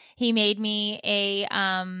Thompson. He made me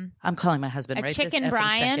I'm calling my husband a right chicken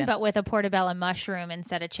Brian, but with a portobello mushroom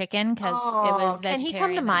instead of chicken, because it was vegetarian. Can he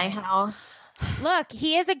come to my house? Look,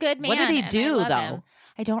 he is a good man. What did he do, though? Him.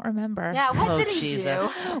 I don't remember. Yeah, what did he do?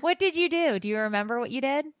 What did you do? Do you remember what you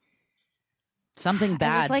did? Something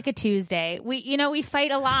bad. It was like a Tuesday. We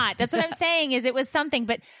fight a lot. That's what I'm saying, is it was something.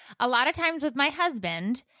 But a lot of times with my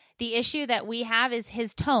husband, the issue that we have is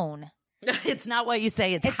his tone. It's not what you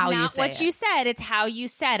say. It's how you say it. It's not what you said. It's how you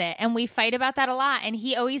said it. And we fight about that a lot. And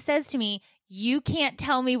he always says to me, you can't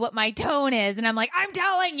tell me what my tone is. And I'm like, I'm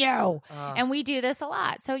telling you. And we do this a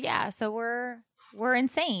lot. So yeah, so we're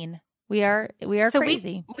insane. We are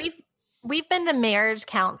crazy. We've been to marriage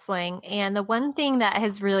counseling, and the one thing that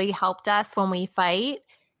has really helped us when we fight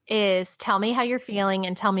is tell me how you're feeling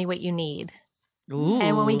and tell me what you need. Ooh.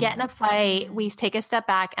 And when we get in a fight, we take a step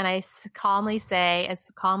back, and I calmly say,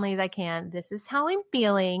 as calmly as I can, this is how I'm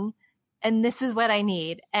feeling and this is what I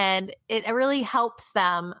need. And it really helps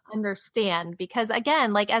them understand, because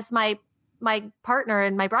again, like as my partner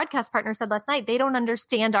and my broadcast partner said last night, they don't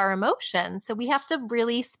understand our emotions. So we have to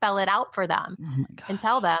really spell it out for them and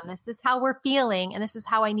tell them, this is how we're feeling and this is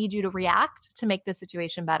how I need you to react to make the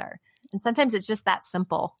situation better. And sometimes it's just that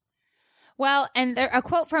simple. Well, and a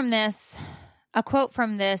quote from this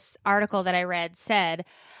article that I read said,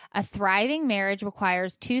 a thriving marriage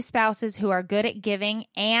requires 2 spouses who are good at giving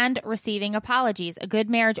and receiving apologies. A good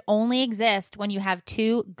marriage only exists when you have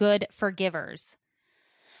 2 good forgivers.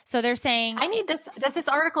 So they're saying, I need this. Does this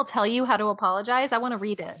article tell you how to apologize? I want to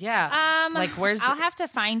read it. Yeah. I'll have to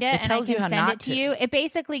find it, and I can send it to you. It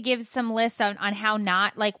basically gives some lists on how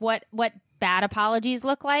not, like what bad apologies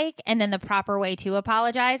look like, and then the proper way to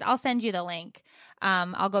apologize. I'll send you the link.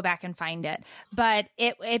 I'll go back and find it. But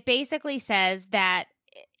it basically says that,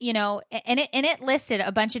 and it listed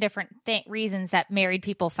a bunch of different reasons that married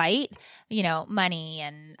people fight, money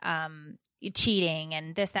and, cheating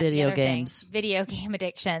and this, that, video and the other games, video game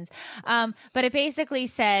addictions. But it basically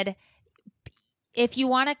said, if you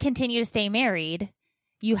want to continue to stay married,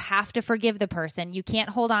 you have to forgive the person. You can't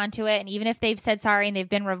hold on to it. And even if they've said sorry and they've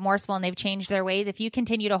been remorseful and they've changed their ways, if you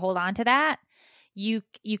continue to hold on to that, you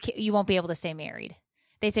won't be able to stay married.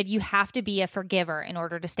 They said you have to be a forgiver in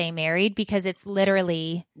order to stay married, because it's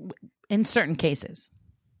literally in certain cases.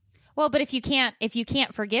 Well, but if you can't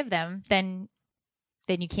forgive them, then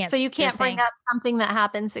you can't. So you can't bring up something that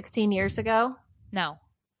happened 16 years ago? No.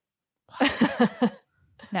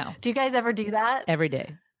 No. Do you guys ever do that? Every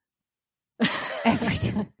day. Every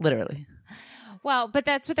day. Literally. Well, but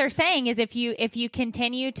that's what they're saying is if you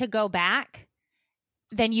continue to go back,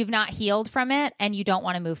 then you've not healed from it and you don't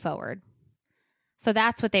want to move forward. So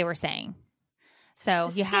that's what they were saying.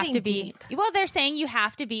 So you have to be deep. Well, they're saying you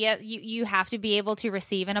have to be you have to be able to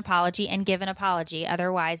receive an apology and give an apology.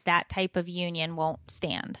 Otherwise, that type of union won't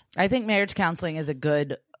stand. I think marriage counseling is a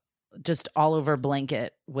good, just all over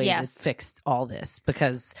blanket way to fix all this,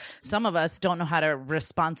 because some of us don't know how to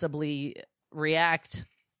responsibly react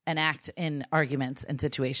and act in arguments and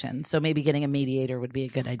situations. So maybe getting a mediator would be a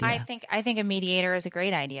good idea. I think a mediator is a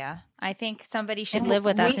great idea. I think somebody should live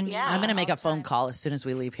with us. And I'm going to make a phone call as soon as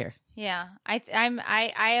we leave here. Yeah, I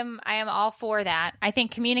am all for that. I think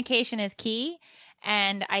communication is key,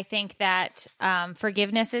 and I think that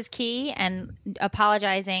forgiveness is key, and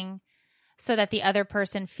apologizing so that the other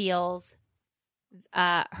person feels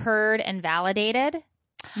heard and validated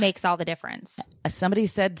makes all the difference. As somebody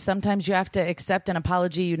said, sometimes you have to accept an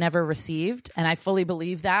apology you never received, and I fully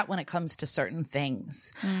believe that when it comes to certain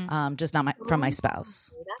things, just not from my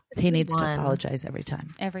spouse. He needs to apologize every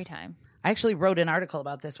time. Every time. I actually wrote an article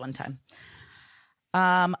about this one time.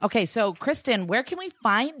 Okay, so Kristen, where can we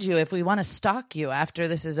find you if we want to stalk you after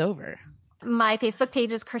this is over? My Facebook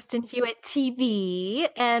page is Kristen Hewitt TV,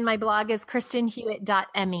 and my blog is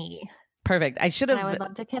kristenhewitt.me. Perfect. I should have I would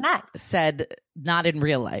love to connect. said not in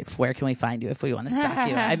real life. Where can we find you if we want to stalk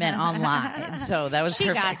you? I meant online. So that was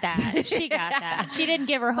perfect. Got that. She got that. She didn't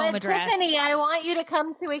give her home address. Tiffany, I want you to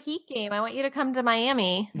come to a Heat game. I want you to come to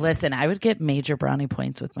Miami. Listen, I would get major brownie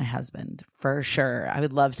points with my husband for sure. I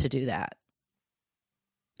would love to do that.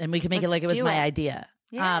 And we can make it like it was my idea.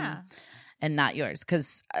 Yeah. And not yours,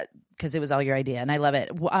 because it was all your idea, and I love it.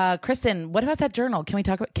 Kristen, what about that journal?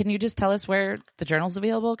 Can you just tell us where the journal's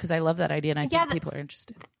available? Because I love that idea, and I think people are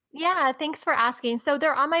interested. Yeah, thanks for asking. So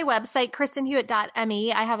they're on my website,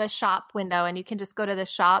 kristenhewitt.me. I have a shop window, and you can just go to the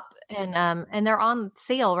shop, and they're on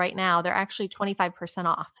sale right now. They're actually 25%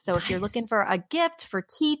 off. So if you're looking for a gift for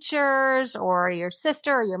teachers or your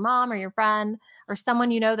sister or your mom or your friend or someone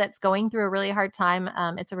you know that's going through a really hard time,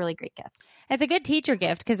 it's a really great gift. It's a good teacher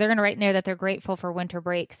gift because they're going to write in there that they're grateful for winter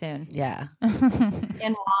break soon. Yeah. And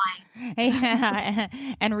wine. Yeah.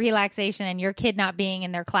 And relaxation and your kid not being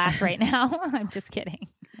in their class right now. I'm just kidding.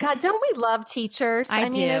 God, don't we love teachers? I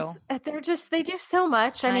mean, they do so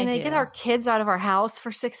much. I mean, they get our kids out of our house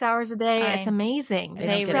for 6 hours a day. It's amazing.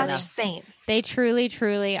 They're such saints. They truly,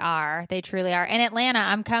 truly are. They truly are. In Atlanta,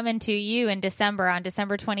 I'm coming to you in December, on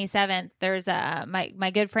December 27th. There's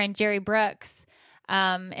my good friend Jerry Brooks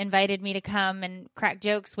invited me to come and crack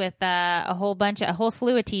jokes with a whole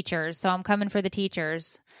slew of teachers. So I'm coming for the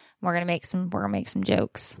teachers. We're gonna make some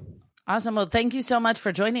jokes. Awesome. Well, thank you so much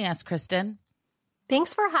for joining us, Kristen.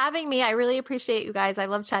 Thanks for having me. I really appreciate you guys. I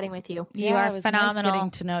love chatting with you. You are phenomenal. Nice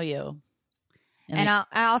getting to know you. And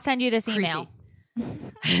I'll send you this email.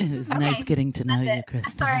 It was nice getting to know you,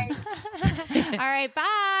 Kristen. Sorry. All right.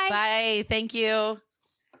 Bye. Bye. Thank you.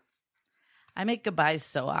 I make goodbyes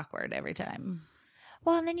so awkward every time.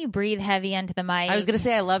 Well, and then you breathe heavy into the mic. I was going to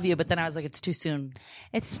say I love you, but then I was like, it's too soon.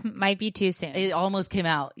 It might be too soon. It almost came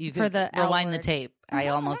out. You could rewind the tape. I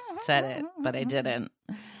almost said it, but I didn't.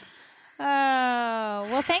 Oh,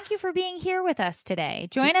 well, thank you for being here with us today.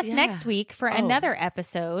 Join us next week for another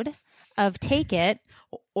episode of Take It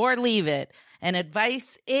or Leave It, an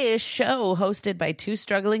advice-ish show hosted by two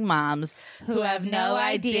struggling moms who have no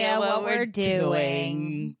idea what we're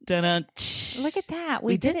doing. Dun-dun. Look at that.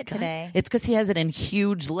 We did it today. It's because he has it in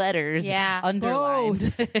huge letters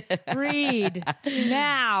underlined. Read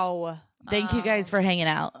now. Thank you guys for hanging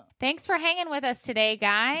out. Thanks for hanging with us today,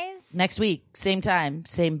 guys. Next week, same time,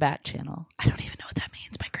 same bat channel. I don't even know what that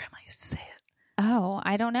means. My grandma used to say it. Oh,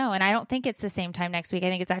 I don't know. And I don't think it's the same time next week. I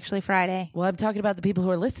think it's actually Friday. Well, I'm talking about the people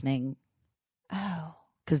who are listening. Oh.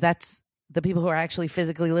 Because that's the people who are actually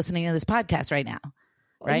physically listening to this podcast right now.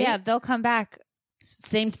 Right? Yeah, they'll come back.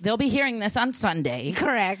 They'll be hearing this on Sunday.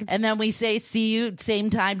 Correct. And then we say, see you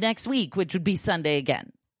same time next week, which would be Sunday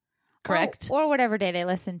again. Correct? Or whatever day they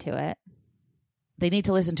listen to it. They need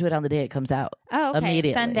to listen to it on the day it comes out. Oh, okay.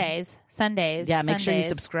 Immediately. Sundays. Yeah, make sure you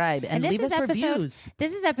subscribe and leave us reviews.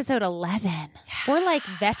 This is episode 11. Yeah. We're like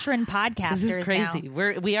veteran podcasters. This is crazy.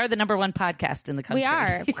 Now. We are the number one podcast in the country. We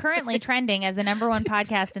are currently trending as the number one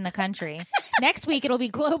podcast in the country. Next week it'll be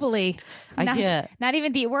globally. Not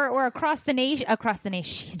even we're across the nation.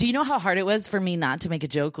 Do you know how hard it was for me not to make a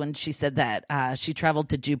joke when she said that she traveled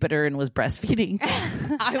to Jupiter and was breastfeeding?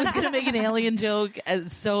 I was going to make an alien joke,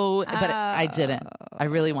 but I didn't. I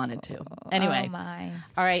really wanted to. Anyway. Oh my.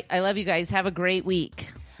 All right. I love you guys. Have a great week.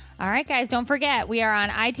 All right, guys. Don't forget, we are on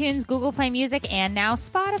iTunes, Google Play Music, and now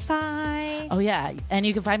Spotify. Oh, yeah. And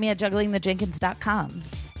you can find me at jugglingthejenkins.com.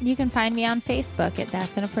 You can find me on Facebook at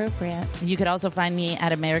That's Inappropriate. You could also find me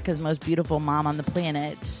at America's Most Beautiful Mom on the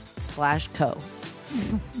Planet /co.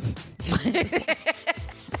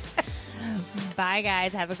 Bye,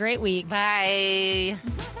 guys. Have a great week. Bye.